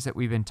the things that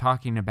we've been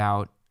talking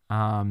about,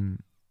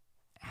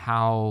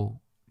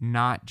 how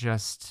not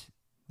just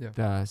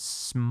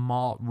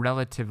the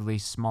relatively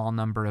small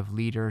number of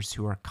leaders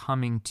who are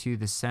coming to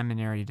the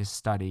seminary to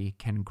study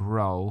can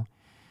grow,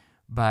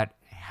 but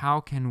how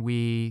can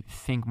we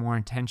think more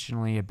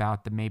intentionally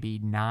about the maybe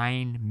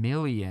 9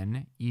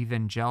 million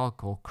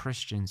evangelical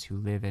Christians who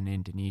live in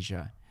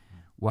Indonesia?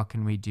 What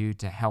can we do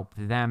to help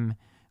them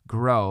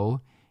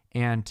grow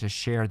and to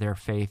share their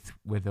faith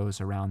with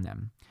those around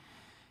them?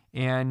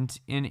 And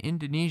in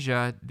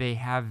Indonesia, they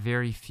have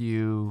very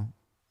few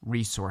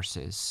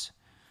resources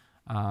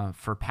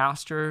for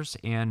pastors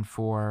and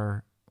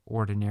for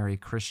ordinary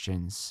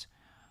Christians.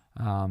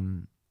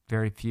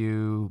 Very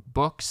few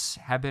books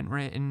have been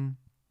written.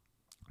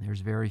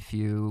 There's very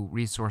few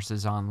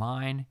resources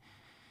online.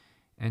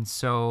 And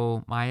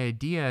so my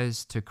idea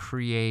is to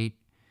create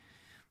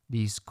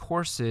these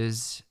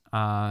courses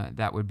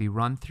that would be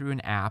run through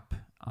an app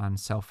on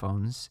cell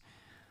phones,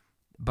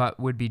 but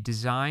would be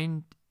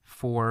designed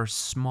for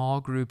small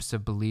groups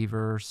of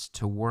believers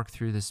to work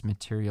through this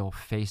material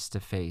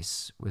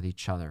face-to-face with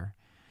each other.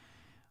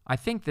 I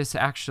think this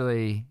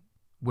actually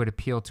would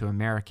appeal to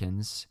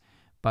Americans,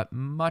 but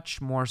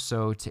much more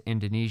so to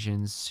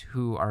Indonesians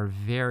who are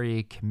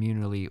very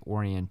communally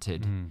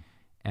oriented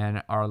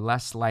and are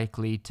less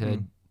likely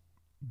to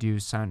do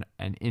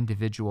an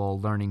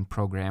individual learning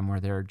program where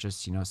they're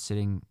just,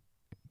 sitting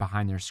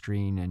behind their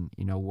screen and,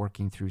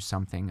 working through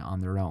something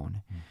on their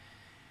own.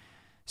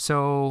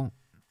 So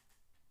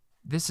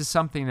this is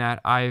something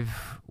that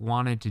I've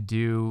wanted to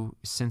do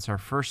since our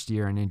first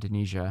year in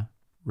Indonesia,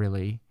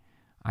 really.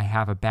 I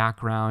have a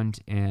background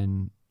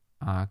in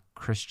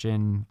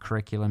Christian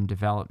curriculum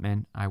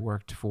development. I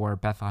worked for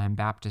Bethlehem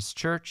Baptist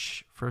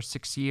Church for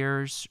 6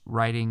 years,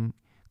 writing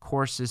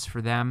courses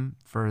for them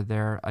for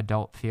their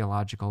adult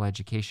theological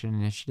education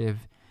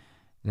initiative.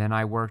 Then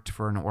I worked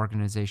for an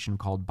organization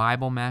called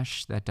Bible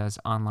Mesh that does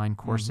online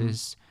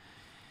courses.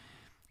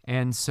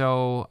 And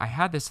so I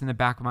had this in the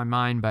back of my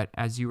mind, but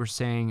as you were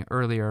saying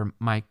earlier,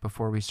 Mike,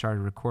 before we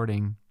started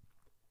recording,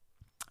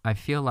 I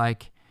feel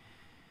like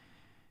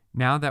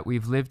now that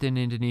we've lived in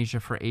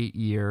Indonesia for 8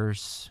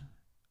 years,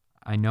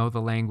 I know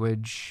the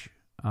language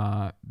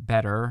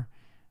better.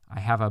 I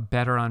have a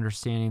better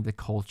understanding of the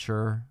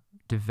culture,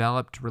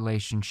 developed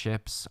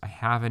relationships. I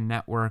have a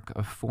network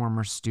of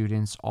former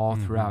students all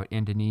throughout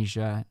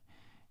Indonesia.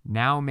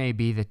 Now may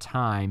be the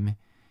time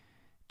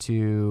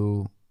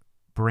to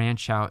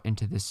branch out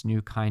into this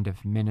new kind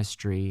of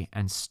ministry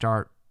and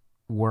start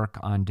work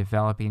on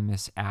developing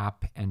this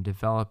app and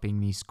developing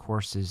these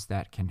courses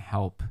that can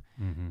help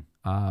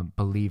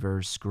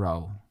believers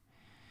grow.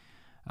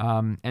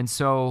 And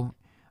so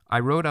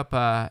I wrote up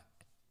a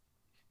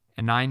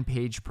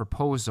 9-page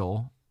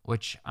proposal,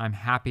 which I'm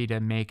happy to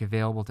make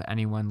available to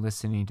anyone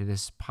listening to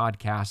this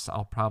podcast.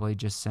 I'll probably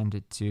just send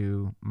it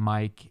to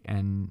Mike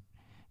and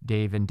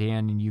Dave and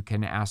Dan, and you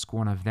can ask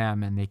one of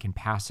them and they can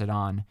pass it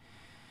on.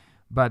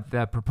 But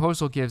the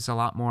proposal gives a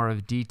lot more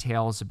of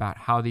details about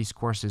how these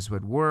courses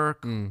would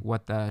work,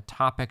 what the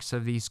topics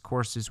of these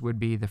courses would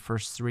be, the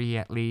first 3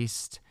 at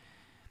least,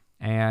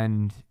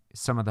 and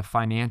some of the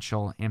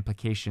financial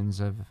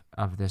implications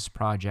of this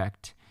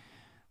project.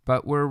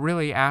 But we're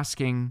really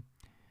asking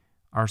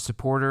our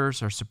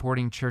supporters, our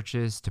supporting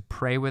churches, to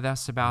pray with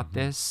us about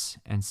this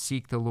and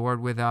seek the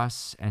Lord with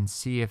us and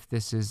see if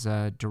this is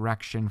a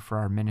direction for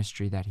our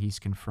ministry that He's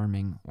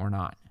confirming or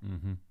not.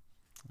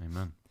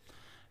 Amen.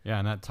 Yeah,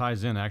 and that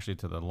ties in actually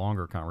to the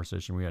longer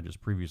conversation we had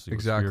just previously with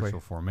Exactly. spiritual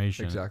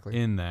formation. Exactly.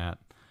 In that,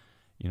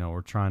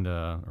 we're trying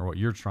to, or what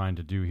you're trying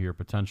to do here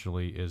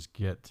potentially is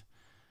get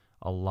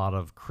a lot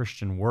of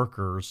Christian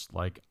workers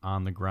like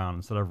on the ground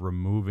instead of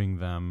removing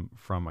them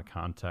from a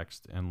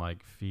context and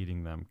like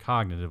feeding them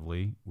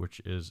cognitively, which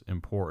is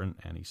important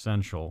and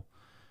essential.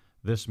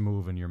 This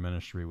move in your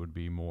ministry would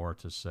be more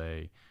to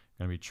say,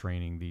 going to be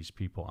training these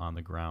people on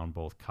the ground,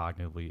 both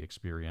cognitively,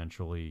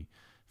 experientially,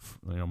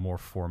 more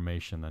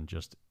formation than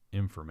just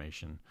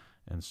information.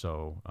 And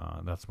so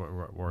that's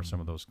where some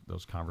of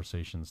those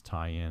conversations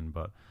tie in.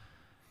 But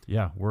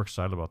yeah, we're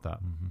excited about that.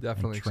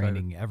 Definitely and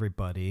training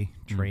everybody,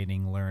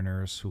 training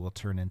learners who will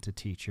turn into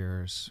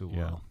teachers who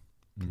will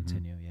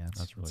continue. Yeah,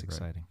 that's really great.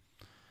 Exciting.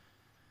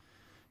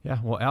 Yeah,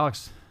 well,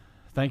 Alex,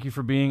 thank you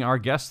for being our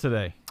guest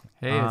today.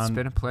 Hey, it's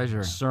been a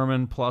pleasure.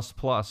 Sermon Plus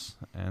Plus.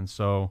 And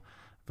so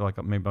I feel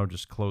like maybe I'll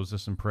just close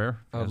this in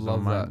prayer. I'd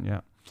love that. Yeah.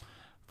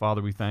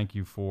 Father, we thank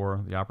you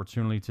for the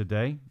opportunity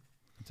today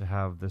to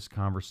have this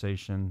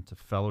conversation, to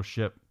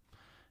fellowship,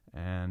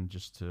 and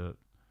just to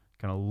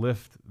kind of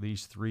lift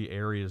these 3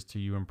 areas to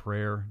you in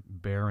prayer,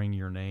 bearing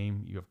your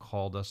name. You have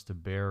called us to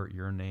bear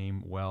your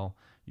name well.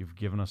 You've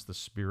given us the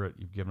Spirit.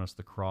 You've given us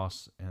the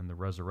cross and the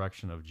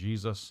resurrection of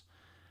Jesus.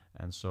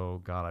 And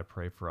so, God, I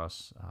pray for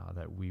us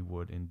that we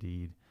would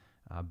indeed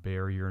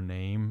bear your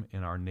name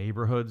in our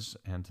neighborhoods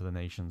and to the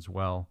nations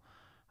well.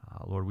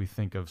 Lord, we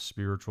think of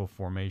spiritual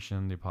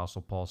formation. The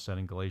Apostle Paul said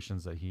in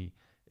Galatians that he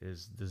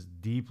is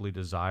deeply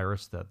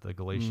desirous that the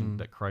Galatians,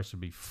 that Christ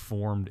would be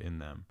formed in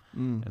them.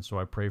 And so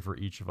I pray for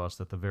each of us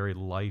that the very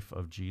life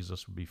of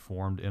Jesus would be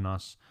formed in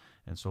us.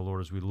 And so, Lord,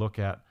 as we look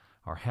at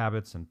our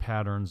habits and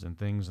patterns and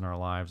things in our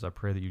lives, I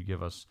pray that you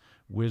give us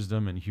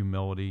wisdom and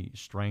humility,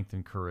 strength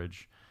and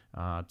courage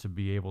to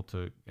be able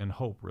to, and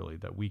hope really,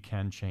 that we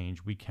can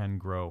change, we can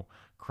grow.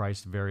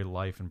 Christ's very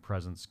life and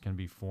presence can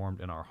be formed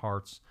in our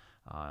hearts,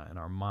 in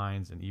our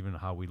minds, and even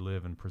how we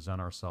live and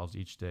present ourselves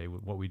each day,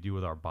 with what we do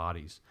with our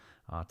bodies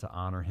to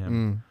honor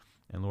him.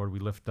 And Lord, we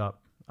lift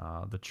up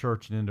the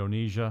church in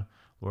Indonesia.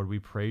 Lord, we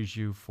praise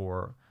you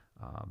for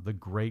the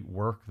great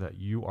work that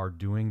you are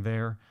doing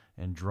there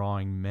and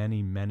drawing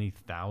many, many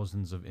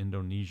thousands of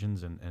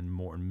Indonesians and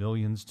more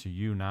millions to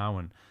you now,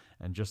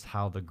 and just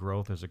how the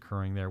growth is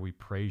occurring there. We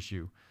praise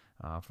you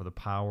for the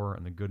power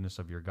and the goodness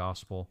of your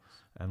gospel.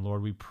 And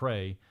Lord, we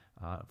pray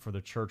for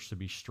the church to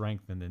be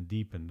strengthened and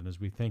deepened. And as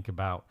we think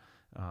about,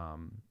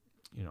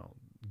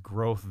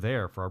 growth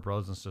there for our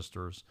brothers and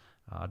sisters,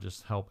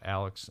 just help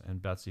Alex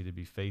and Betsy to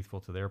be faithful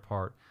to their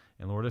part.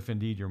 And Lord, if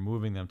indeed you're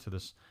moving them to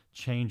this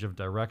change of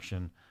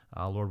direction,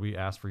 Lord, we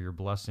ask for your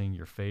blessing,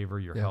 your favor,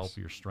 your help,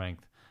 your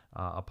strength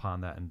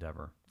upon that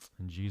endeavor.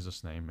 In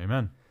Jesus' name,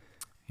 amen.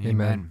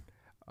 Amen.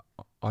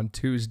 On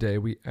Tuesday,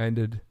 we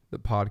ended the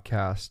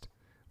podcast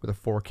with a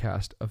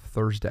forecast of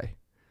Thursday.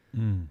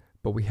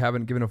 But we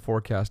haven't given a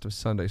forecast of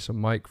Sunday. So,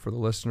 Mike, for the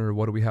listener,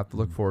 what do we have to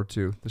look forward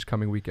to this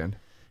coming weekend?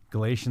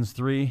 Galatians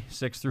 3,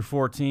 6 through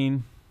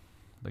 14,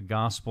 the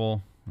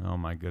gospel, oh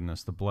my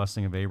goodness, the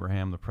blessing of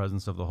Abraham, the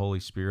presence of the Holy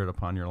Spirit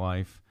upon your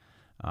life.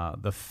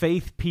 The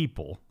faith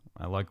people,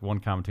 I like one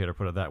commentator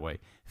put it that way,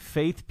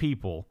 faith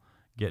people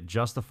get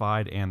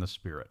justified and the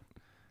Spirit.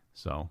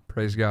 So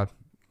praise God.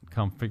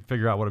 Come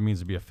figure out what it means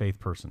to be a faith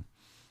person.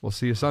 We'll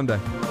see you Sunday.